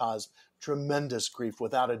that has caused tremendous grief,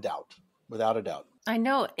 without a doubt. I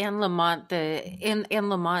know Anne Lamott, Anne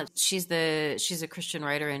Lamott, she's a Christian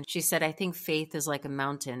writer, and she said, I think faith is like a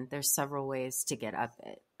mountain. There's several ways to get up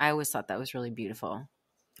it. I always thought that was really beautiful.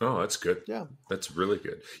 Oh, that's good. Yeah. That's really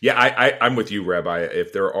good. Yeah, I'm with you, Rabbi.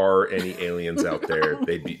 If there are any aliens out there,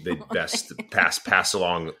 they'd best pass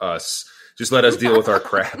along us. Just let us deal with our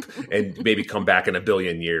crap and maybe come back in a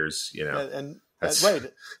billion years, Right.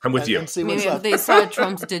 I'm with you. And see Maybe what's if they saw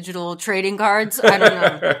Trump's digital trading cards, I don't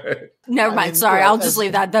know. Never mind. Sorry, I'll just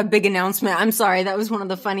leave that big announcement. I'm sorry. That was one of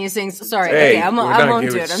the funniest things. Sorry. Hey, okay, I won't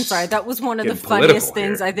do it. I'm sorry. That was one of the funniest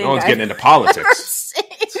things here. I think. No one's getting into politics.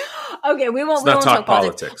 Okay, we won't talk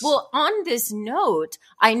politics. Well, on this note,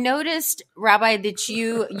 I noticed, Rabbi, that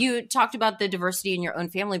you talked about the diversity in your own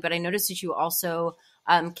family, but I noticed that you also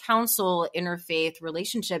counsel interfaith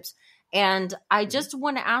relationships. And I just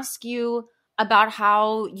want to ask you about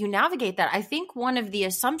how you navigate that. I think one of the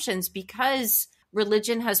assumptions, because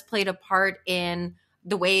religion has played a part in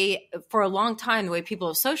the way, for a long time, the way people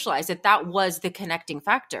have socialized, that was the connecting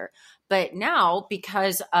factor. But now,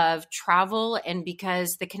 because of travel and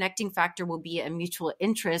because the connecting factor will be a mutual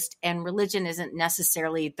interest, and religion isn't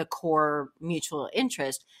necessarily the core mutual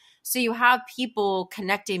interest. So you have people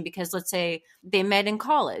connecting because, let's say, they met in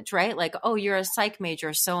college, right? Like, oh, you're a psych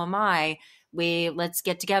major, so am I. Let's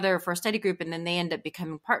get together for a study group, and then they end up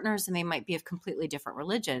becoming partners, and they might be of completely different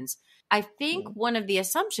religions. I think one of the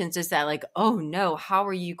assumptions is that, like, oh no, how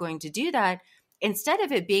are you going to do that? Instead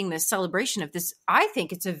of it being this celebration of this, I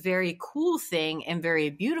think it's a very cool thing and very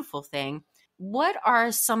beautiful thing. What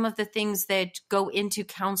are some of the things that go into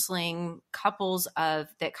counseling couples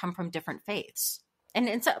that come from different faiths? And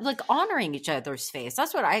it's like honoring each other's faith.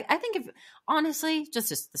 That's what I think. If honestly,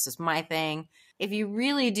 this is my thing. If you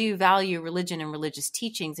really do value religion and religious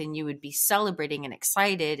teachings, and you would be celebrating and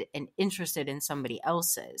excited and interested in somebody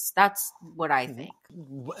else's. That's what I think.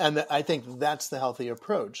 And I think that's the healthy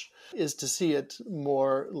approach, is to see it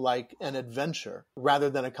more like an adventure rather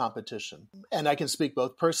than a competition. And I can speak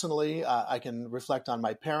both personally. I can reflect on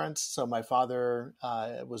my parents. So my father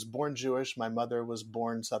was born Jewish. My mother was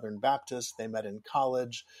born Southern Baptist. They met in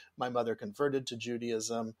college. My mother converted to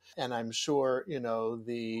Judaism. And I'm sure,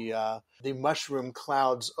 the mushroom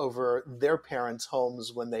clouds over their parents'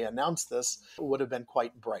 homes when they announced this would have been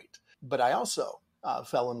quite bright. But I also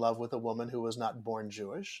fell in love with a woman who was not born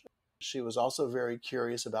Jewish. She was also very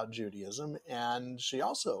curious about Judaism, and she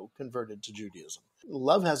also converted to Judaism.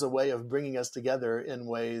 Love has a way of bringing us together in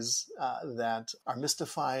ways that are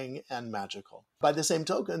mystifying and magical. By the same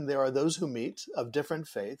token, there are those who meet of different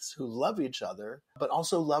faiths who love each other, but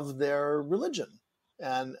also love their religion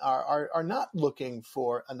and are not looking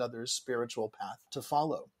for another spiritual path to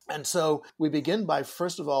follow. And so we begin by,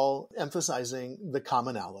 first of all, emphasizing the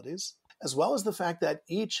commonalities, as well as the fact that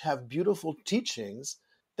each have beautiful teachings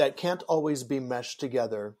that can't always be meshed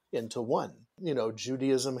together into one.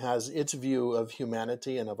 Judaism has its view of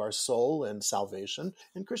humanity and of our soul and salvation,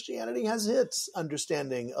 and Christianity has its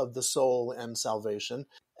understanding of the soul and salvation,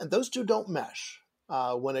 and those two don't mesh.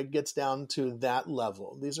 When it gets down to that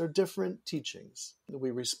level, these are different teachings.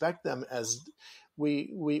 We respect them as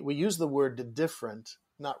we use the word different,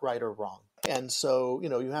 not right or wrong. And so,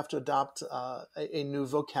 you have to adopt a new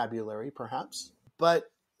vocabulary, perhaps. But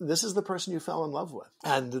this is the person you fell in love with.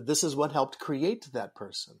 And this is what helped create that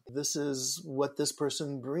person. This is what this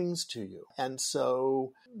person brings to you. And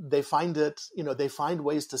so they find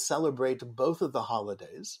ways to celebrate both of the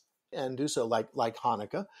holidays and do so like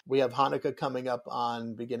Hanukkah. We have Hanukkah coming up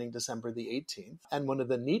on beginning December the 18th. And one of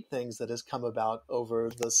the neat things that has come about over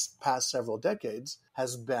this past several decades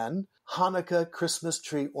has been Hanukkah Christmas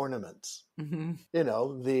tree ornaments.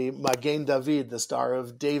 Mm-hmm. The Magen David, the Star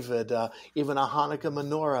of David, even a Hanukkah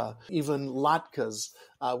menorah, even latkes,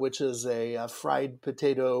 which is a fried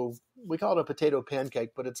potato. We call it a potato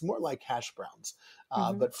pancake, but it's more like hash browns,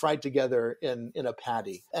 but fried together in a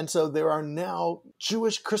patty. And so there are now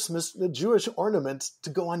Jewish ornaments to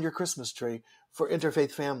go on your Christmas tree for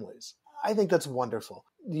interfaith families. I think that's wonderful.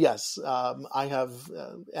 Yes, I have,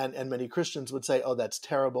 and many Christians would say, oh, that's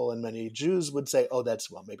terrible. And many Jews would say, oh,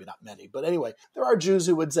 well, maybe not many. But anyway, there are Jews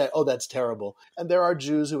who would say, oh, that's terrible. And there are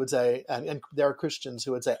Jews who would say, and there are Christians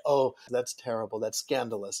who would say, oh, that's terrible. That's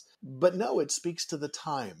scandalous. But no, it speaks to the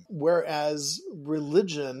time. Whereas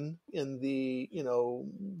religion in the,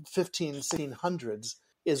 1600s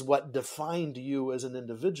is what defined you as an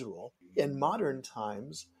individual. In modern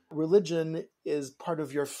times, religion is part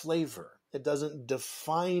of your flavor. It doesn't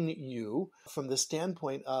define you from the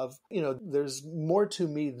standpoint of, there's more to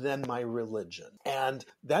me than my religion. And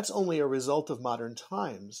that's only a result of modern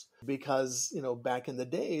times because, back in the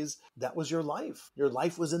days, that was your life. Your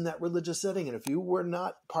life was in that religious setting. And if you were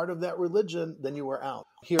not part of that religion, then you were out.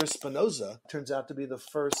 Here, Spinoza turns out to be the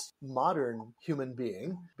first modern human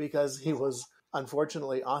being because he was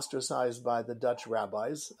unfortunately ostracized by the Dutch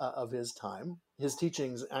rabbis of his time. His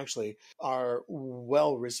teachings actually are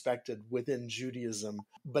well respected within Judaism,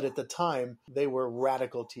 but at the time they were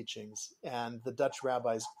radical teachings and the Dutch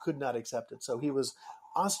rabbis could not accept it. So he was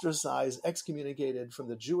ostracized, excommunicated from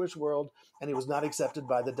the Jewish world, and he was not accepted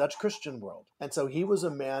by the Dutch Christian world. And so he was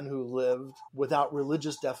a man who lived without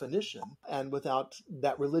religious definition and without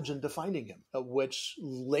that religion defining him, which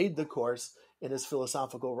laid the course in his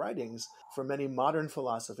philosophical writings for many modern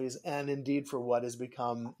philosophies and indeed for what has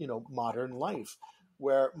become, modern life,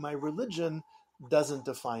 where my religion doesn't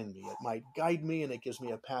define me. It might guide me and it gives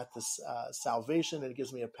me a path to salvation and it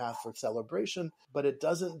gives me a path for celebration, but it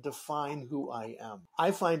doesn't define who I am.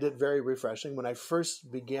 I find it very refreshing. When I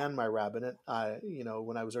first began my rabbinate,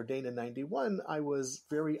 when I was ordained in 91, I was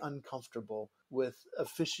very uncomfortable with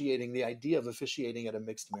the idea of officiating at a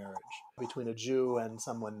mixed marriage between a Jew and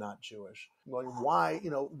someone not Jewish. Going,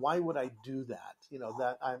 why would I do that?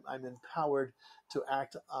 That I'm empowered to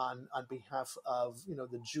act on behalf of,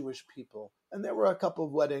 the Jewish people. And there were a couple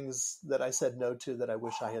of weddings that I said no to that I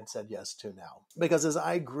wish I had said yes to now. Because as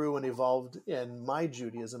I grew and evolved in my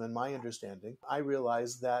Judaism and my understanding, I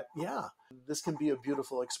realized that, this can be a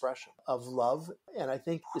beautiful expression of love, and I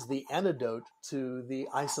think is the antidote to the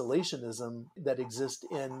isolationism that exists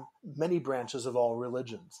in many branches of all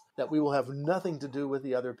religions, that we will have nothing to do with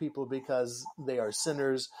the other people because they are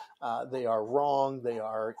sinners, they are wrong, they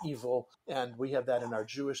are evil, and we have that in our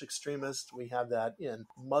Jewish extremists, we have that in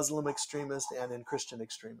Muslim extremists, and in Christian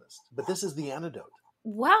extremists. But this is the antidote.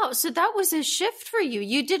 Wow. So that was a shift for you.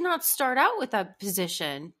 You did not start out with that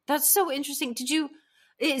position. That's so interesting. Do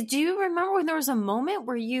you remember when there was a moment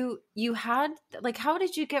where you had, like, how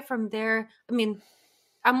did you get from there? I mean,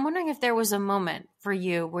 I'm wondering if there was a moment for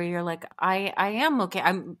you where you're like, I am okay.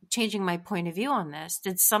 I'm changing my point of view on this.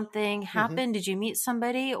 Did something happen? Did you meet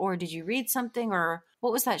somebody, or did you read something, or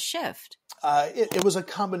what was that shift? It was a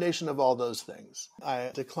combination of all those things.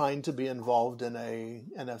 I declined to be involved in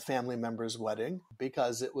a family member's wedding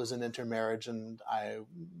because it was an intermarriage, and I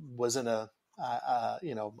was in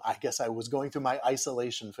I guess I was going through my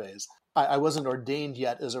isolation phase. I wasn't ordained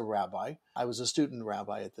yet as a rabbi. I was a student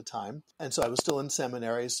rabbi at the time. And so I was still in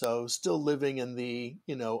seminary, so still living in the,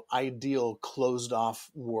 ideal closed off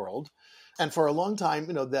world. And for a long time,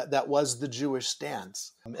 that was the Jewish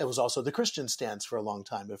stance. It was also the Christian stance for a long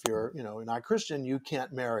time. If you're not Christian, you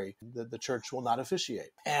can't marry. The church will not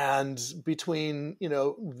officiate. And between,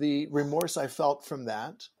 the remorse I felt from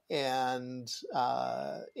that and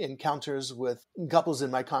encounters with couples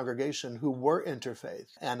in my congregation who were interfaith,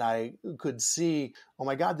 and I could see, oh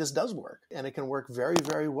my God, this does work, and it can work very,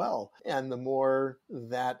 very well. And the more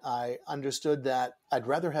that I understood that I'd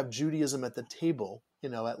rather have Judaism at the table,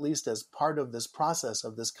 at least as part of this process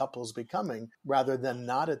of this couple's becoming, rather than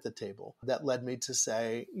not at the table, that led me to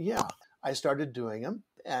say, yeah, I started doing them.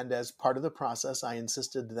 And as part of the process, I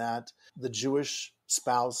insisted that the Jewish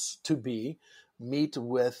spouse to be meet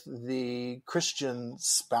with the Christian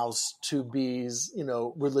spouse to be's,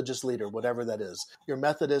 religious leader, whatever that is. You're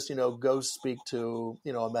Methodist, go speak to,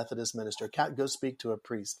 a Methodist minister, go speak to a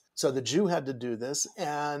priest. So the Jew had to do this,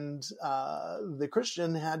 and the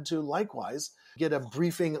Christian had to likewise get a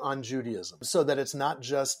briefing on Judaism, so that it's not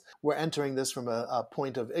just we're entering this from a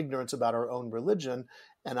point of ignorance about our own religion,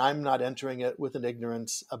 and I'm not entering it with an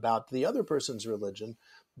ignorance about the other person's religion,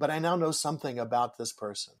 but I now know something about this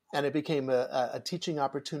person. And it became a teaching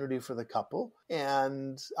opportunity for the couple.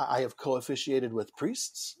 And I have co-officiated with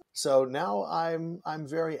priests. So now I'm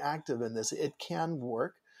very active in this. It can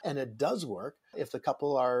work, and it does work if the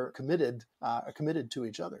couple are committed to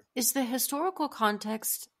each other. Is the historical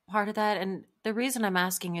context part of that? And the reason I'm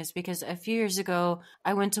asking is because a few years ago,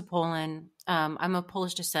 I went to Poland. I'm of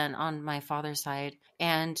Polish descent on my father's side.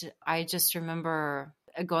 And I just remember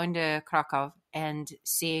going to Krakow and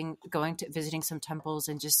visiting some temples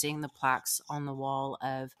and just seeing the plaques on the wall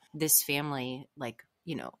of this family,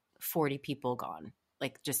 40 people gone,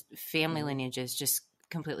 like just family lineages just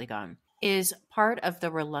completely gone. Is part of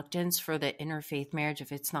the reluctance for the interfaith marriage,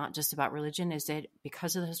 if it's not just about religion, is it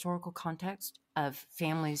because of the historical context of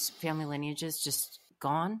family lineages just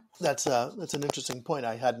gone? That's an interesting point.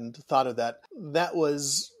 I hadn't thought of that. That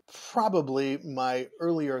was probably my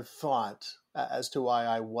earlier thought as to why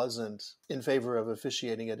I wasn't in favor of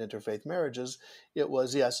officiating at interfaith marriages. It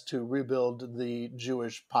was, yes, to rebuild the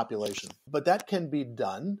Jewish population. But that can be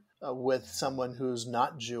done with someone who's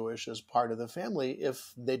not Jewish as part of the family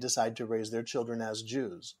if they decide to raise their children as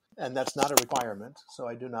Jews. And that's not a requirement. So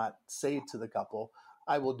I do not say to the couple,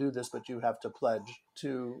 I will do this, but you have to pledge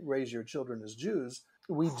to raise your children as Jews.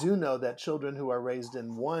 We do know that children who are raised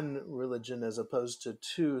in one religion as opposed to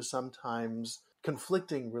two, sometimes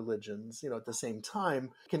conflicting religions, at the same time,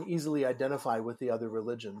 can easily identify with the other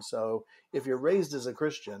religion. So if you're raised as a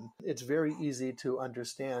Christian, it's very easy to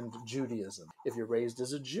understand Judaism. If you're raised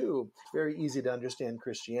as a Jew, it's very easy to understand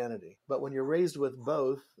Christianity. But when you're raised with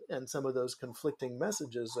both, and some of those conflicting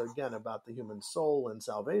messages, again, about the human soul and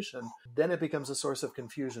salvation, then it becomes a source of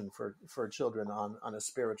confusion for children on a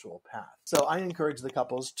spiritual path. So I encourage the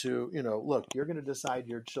couples to, look, you're going to decide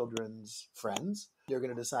your children's friends. You're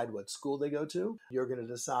going to decide what school they go to. You're going to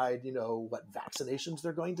decide, what vaccinations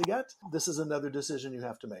they're going to get. This is another decision you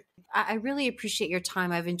have to make. I really appreciate your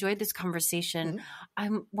time. I've enjoyed this conversation. Mm-hmm.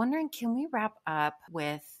 I'm wondering, can we wrap up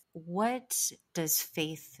with what does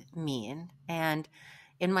faith mean? And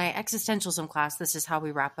in my existentialism class, this is how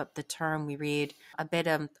we wrap up the term. We read a bit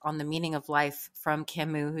on the meaning of life from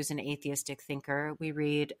Camus, who's an atheistic thinker. We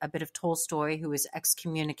read a bit of Tolstoy, who was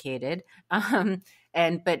excommunicated,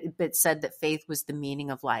 but said that faith was the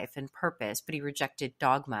meaning of life and purpose, but he rejected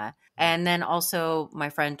dogma. And then also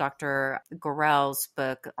my friend Dr. Gorel's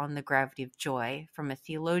book on the gravity of joy from a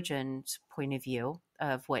theologian's point of view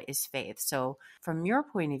of what is faith. So from your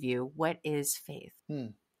point of view, what is faith?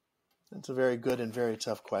 That's a very good and very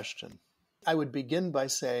tough question. I would begin by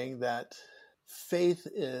saying that faith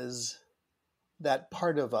is that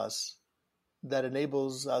part of us that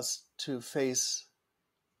enables us to face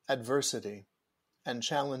adversity and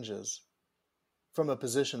challenges from a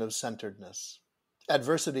position of centeredness.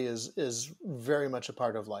 Adversity is very much a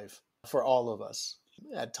part of life for all of us.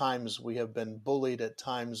 At times we have been bullied. At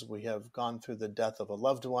times we have gone through the death of a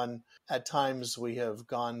loved one. At times we have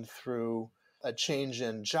gone through a change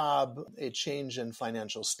in job, a change in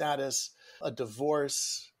financial status, a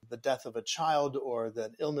divorce, the death of a child, or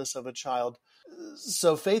the illness of a child.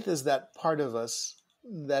 So faith is that part of us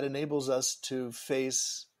that enables us to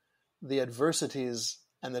face the adversities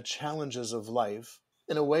and the challenges of life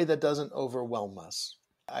in a way that doesn't overwhelm us.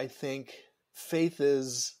 I think faith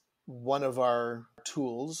is one of our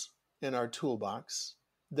tools in our toolbox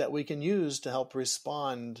that we can use to help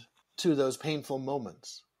respond to those painful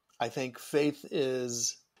moments. I think faith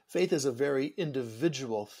is a very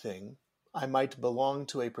individual thing. I might belong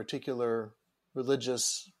to a particular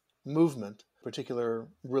religious movement, particular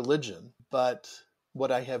religion, but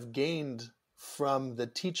what I have gained from the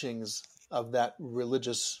teachings of that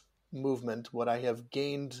religious movement, what I have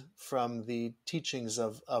gained from the teachings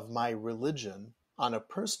of my religion on a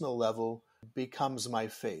personal level becomes my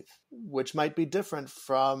faith, which might be different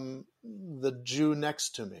from the Jew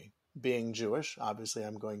next to me. Being Jewish, obviously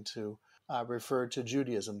I'm going to refer to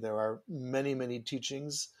Judaism. There are many, many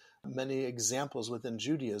teachings, many examples within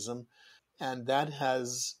Judaism, and that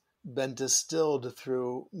has been distilled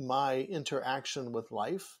through my interaction with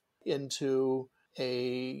life into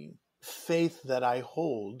a faith that I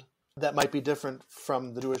hold that might be different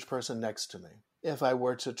from the Jewish person next to me. If I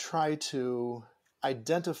were to try to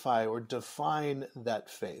identify or define that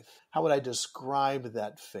faith, how would I describe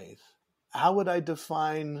that faith? How would I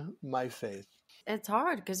define my faith? It's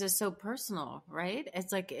hard because it's so personal, right?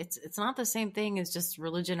 It's like it's not the same thing as just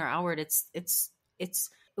religion or outward. It's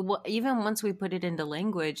well, even once we put it into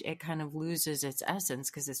language, it kind of loses its essence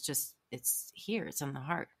because it's here, it's in the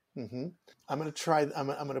heart. Mm-hmm. I'm going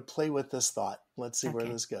to play with this thought. Let's see where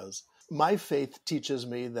this goes. My faith teaches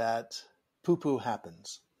me that poo-poo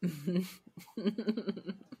happens.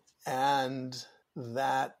 And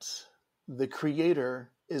that the Creator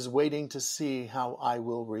is waiting to see how I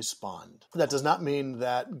will respond. That does not mean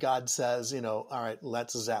that God says, all right,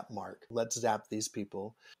 let's zap Mark. Let's zap these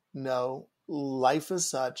people. No, life is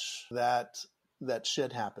such that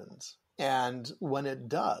shit happens. And when it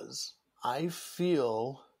does, I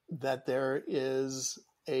feel that there is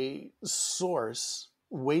a source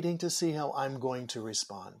waiting to see how I'm going to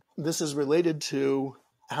respond. This is related to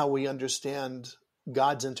how we understand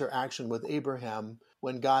God's interaction with Abraham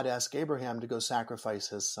when God asked Abraham to go sacrifice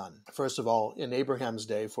his son. First of all, in Abraham's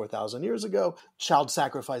day, 4,000 years ago, child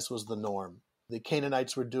sacrifice was the norm. The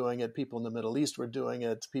Canaanites were doing it. People in the Middle East were doing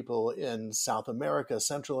it. People in South America,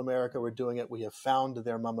 Central America were doing it. We have found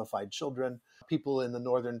their mummified children. People in the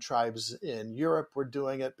northern tribes in Europe were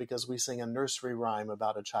doing it because we sing a nursery rhyme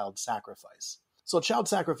about a child sacrifice. So child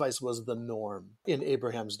sacrifice was the norm in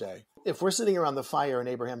Abraham's day. If we're sitting around the fire and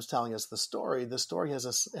Abraham's telling us the story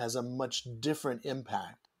has a much different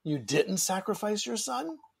impact. You didn't sacrifice your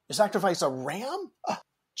son? You sacrificed a ram?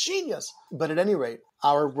 Genius! But at any rate,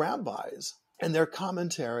 our rabbis and their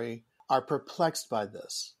commentary are perplexed by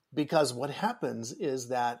this, because what happens is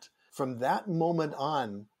that from that moment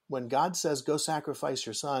on, when God says, go sacrifice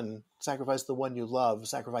your son, sacrifice the one you love,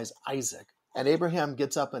 sacrifice Isaac, and Abraham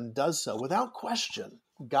gets up and does so without question,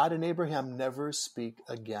 God and Abraham never speak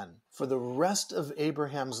again. For the rest of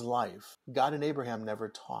Abraham's life, God and Abraham never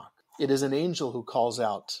talk. It is an angel who calls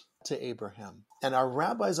out to Abraham. And our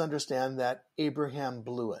rabbis understand that Abraham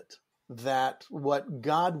blew it. That what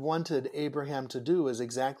God wanted Abraham to do is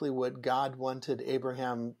exactly what God wanted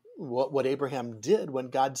Abraham, what Abraham did when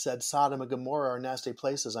God said, Sodom and Gomorrah are nasty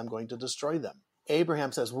places, I'm going to destroy them.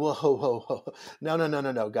 Abraham says, whoa,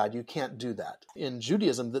 no, God, you can't do that. In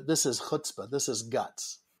Judaism, this is chutzpah, this is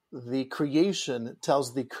guts. The creation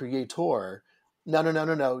tells the creator,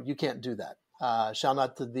 no, you can't do that. Shall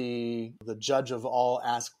not the judge of all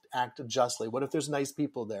act justly? What if there's nice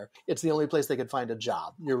people there? It's the only place they could find a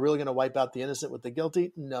job. You're really going to wipe out the innocent with the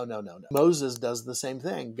guilty? No. Moses does the same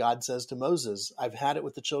thing. God says to Moses, I've had it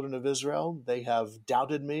with the children of Israel. They have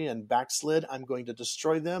doubted me and backslid. I'm going to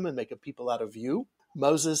destroy them and make a people out of you.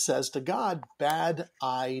 Moses says to God, bad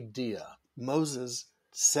idea. Moses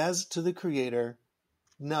says to the Creator,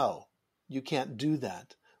 no, you can't do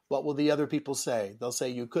that. What will the other people say? They'll say,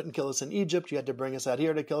 you couldn't kill us in Egypt. You had to bring us out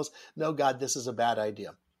here to kill us. No, God, this is a bad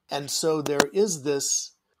idea. And so there is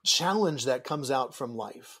this challenge that comes out from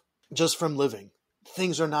life, just from living.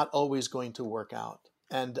 Things are not always going to work out.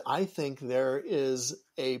 And I think there is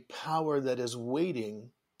a power that is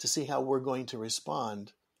waiting to see how we're going to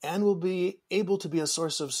respond and will be able to be a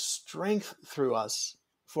source of strength for us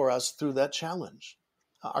through that challenge.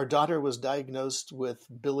 Our daughter was diagnosed with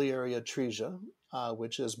biliary atresia,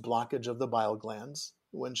 which is blockage of the bile glands,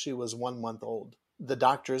 when she was 1 month old. The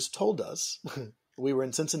doctors told us, we were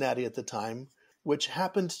in Cincinnati at the time, which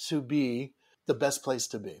happened to be the best place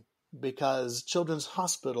to be, because Children's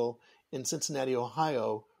Hospital in Cincinnati,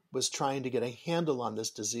 Ohio, was trying to get a handle on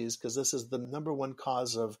this disease because this is the number one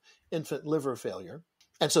cause of infant liver failure.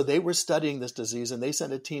 And so they were studying this disease, and they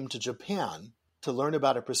sent a team to Japan to learn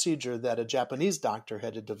about a procedure that a Japanese doctor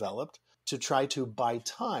had developed to try to buy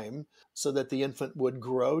time so that the infant would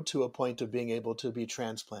grow to a point of being able to be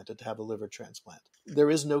transplanted, to have a liver transplant. There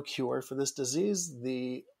is no cure for this disease.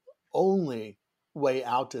 The only way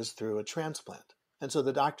out is through a transplant. And so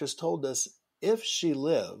the doctors told us, if she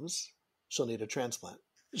lives, she'll need a transplant.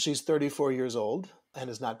 She's 34 years old and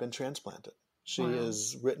has not been transplanted. She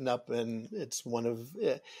is written up, and it's one of,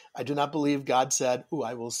 I do not believe God said,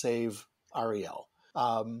 I will save Ariel.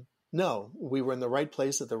 No, we were in the right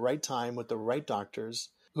place at the right time with the right doctors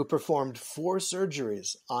who performed 4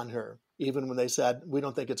 surgeries on her, even when they said, we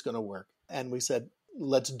don't think it's going to work. And we said,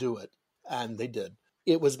 let's do it. And they did.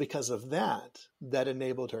 It was because of that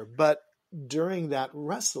enabled her. But during that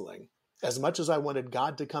wrestling, as much as I wanted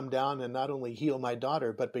God to come down and not only heal my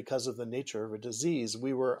daughter, but because of the nature of her disease,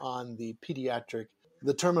 we were on the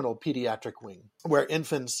terminal pediatric wing, where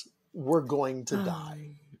infants were going to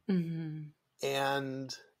die. Mm-hmm.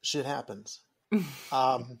 And shit happens.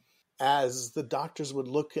 As the doctors would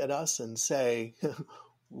look at us and say,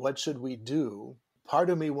 what should we do?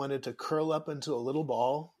 Part of me wanted to curl up into a little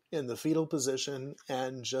ball in the fetal position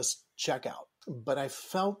and just check out. But I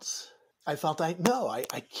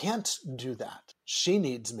can't do that. She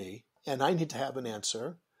needs me, and I need to have an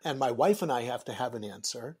answer, and my wife and I have to have an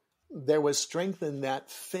answer. There was strength in that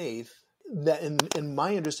faith, that in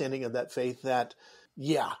my understanding of that faith, that,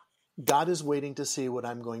 God is waiting to see what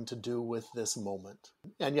I'm going to do with this moment.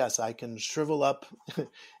 And yes, I can shrivel up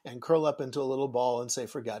and curl up into a little ball and say,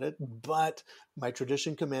 forget it, but my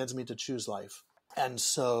tradition commands me to choose life. And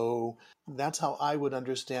so that's how I would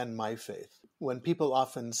understand my faith. When people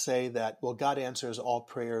often say that, well, God answers all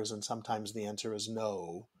prayers and sometimes the answer is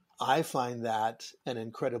no, I find that an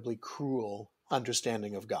incredibly cruel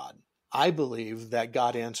understanding of God. I believe that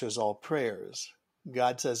God answers all prayers.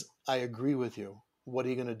 God says, I agree with you. What are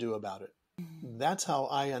you going to do about it? That's how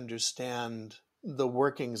I understand the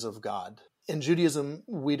workings of God. In Judaism,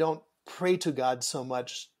 we don't pray to God so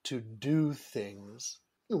much to do things.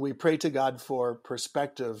 We pray to God for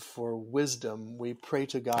perspective, for wisdom. We pray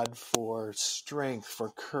to God for strength,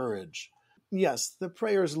 for courage. Yes, the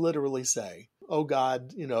prayers literally say, oh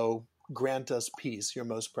God, grant us peace, your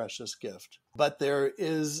most precious gift. But there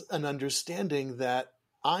is an understanding that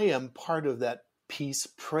I am part of that peace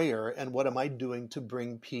prayer, and what am I doing to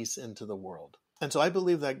bring peace into the world? And so I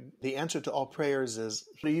believe that the answer to all prayers is,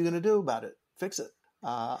 what are you going to do about it? Fix it.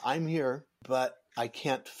 I'm here, but I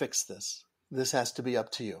can't fix this. This has to be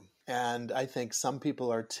up to you. And I think some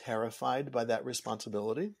people are terrified by that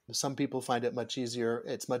responsibility. Some people find it much easier.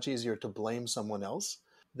 It's much easier to blame someone else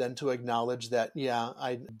than to acknowledge that,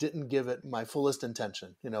 I didn't give it my fullest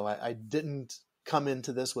intention. I didn't come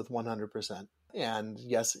into this with 100%. And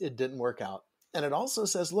yes, it didn't work out. And it also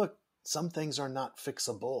says, look, some things are not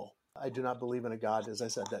fixable. I do not believe in a God, as I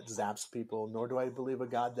said, that zaps people, nor do I believe a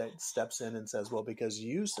God that steps in and says, well, because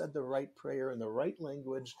you said the right prayer in the right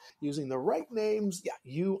language, using the right names,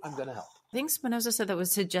 I'm going to help. I think Spinoza said that would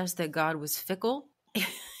suggest that God was fickle.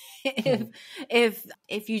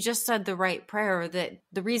 if you just said the right prayer, that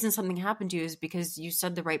the reason something happened to you is because you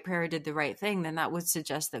said the right prayer, did the right thing, then that would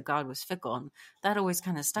suggest that God was fickle. And that always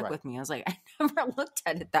kind of stuck with me. I was like, I never looked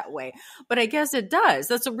at it that way, but I guess it does.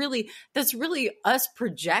 That's really us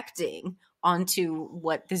projecting onto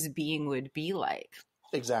what this being would be like.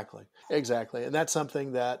 Exactly. And that's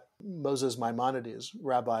something that Moses Maimonides,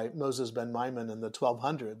 Rabbi Moses ben Maimon in the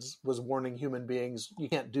 1200s, was warning human beings, you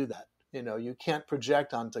can't do that. You can't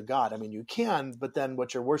project onto God. I mean, you can, but then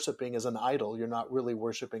what you're worshiping is an idol. You're not really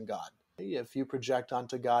worshiping God. If you project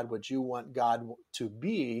onto God what you want God to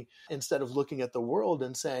be, instead of looking at the world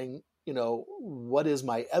and saying, what is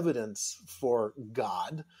my evidence for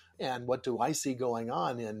God? And what do I see going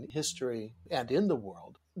on in history and in the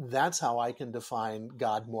world? That's how I can define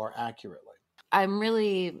God more accurately. I'm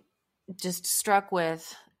really just struck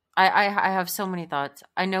with, I have so many thoughts.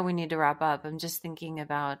 I know we need to wrap up. I'm just thinking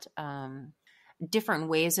about different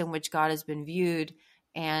ways in which God has been viewed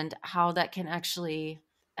and how that can actually,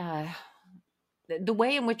 the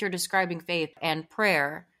way in which you're describing faith and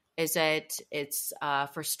prayer is that it's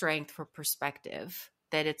for strength, for perspective,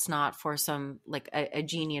 that it's not for some like a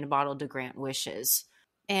genie in a bottle to grant wishes.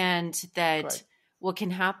 And that what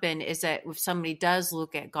can happen is that if somebody does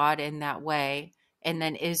look at God in that way and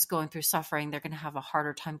then is going through suffering, they're going to have a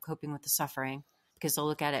harder time coping with the suffering because they'll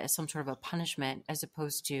look at it as some sort of a punishment as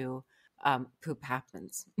opposed to poop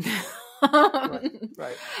happens.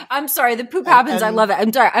 Right. I'm sorry. The poop happens. I love it.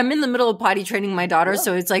 I'm sorry. I'm in the middle of potty training my daughter.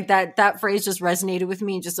 So it's like that phrase just resonated with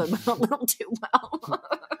me just a little too well.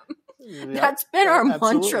 That's been our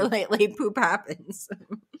mantra lately. Poop happens.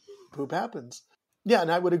 Poop happens. Yeah.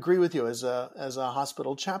 And I would agree with you as a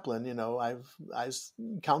hospital chaplain, I've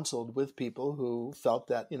counseled with people who felt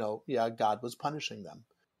that, God was punishing them.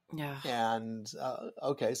 Yeah. And,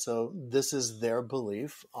 okay, so this is their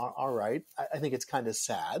belief. All right. I think it's kind of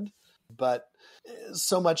sad, but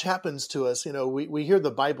so much happens to us. We hear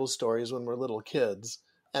the Bible stories when we're little kids,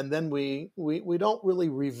 and then we don't really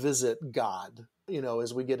revisit God,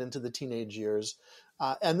 as we get into the teenage years.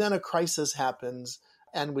 And then a crisis happens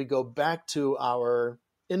and we go back to our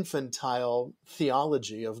infantile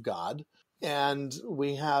theology of God. And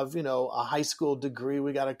we have, a high school degree,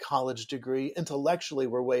 we got a college degree. Intellectually,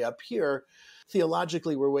 we're way up here.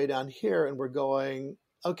 Theologically, we're way down here. And we're going,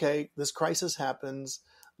 okay, this crisis happens.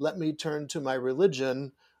 Let me turn to my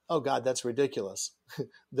religion. Oh, God, that's ridiculous.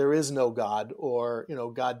 There is no God, or,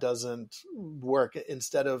 God doesn't work.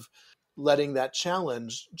 Instead of letting that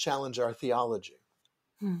challenge our theology.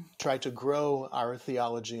 Try to grow our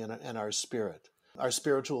theology and our spirit, our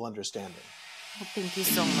spiritual understanding. Well, thank you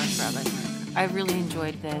so much, Rabbi Mark. I really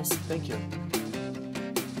enjoyed this. Thank you.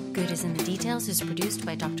 Good is in the Details is produced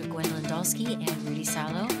by Dr. Gwendolyn Dolske and Rudy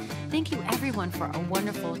Salo. Thank you, everyone, for a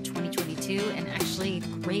wonderful 2022 and actually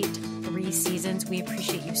great 3 seasons. We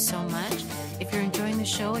appreciate you so much. If you're enjoying the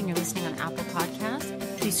show and you're listening on Apple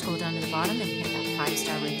Podcasts, please scroll down to the bottom and hit that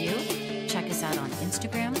 5-star review. Check us out on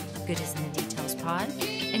Instagram, Good is in the Details Pod,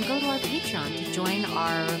 and go to our Patreon to join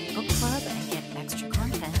our book club and get extra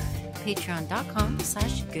content.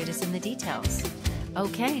 Patreon.com/goodisinthedetails.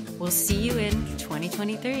 Okay, we'll see you in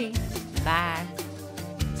 2023. Bye.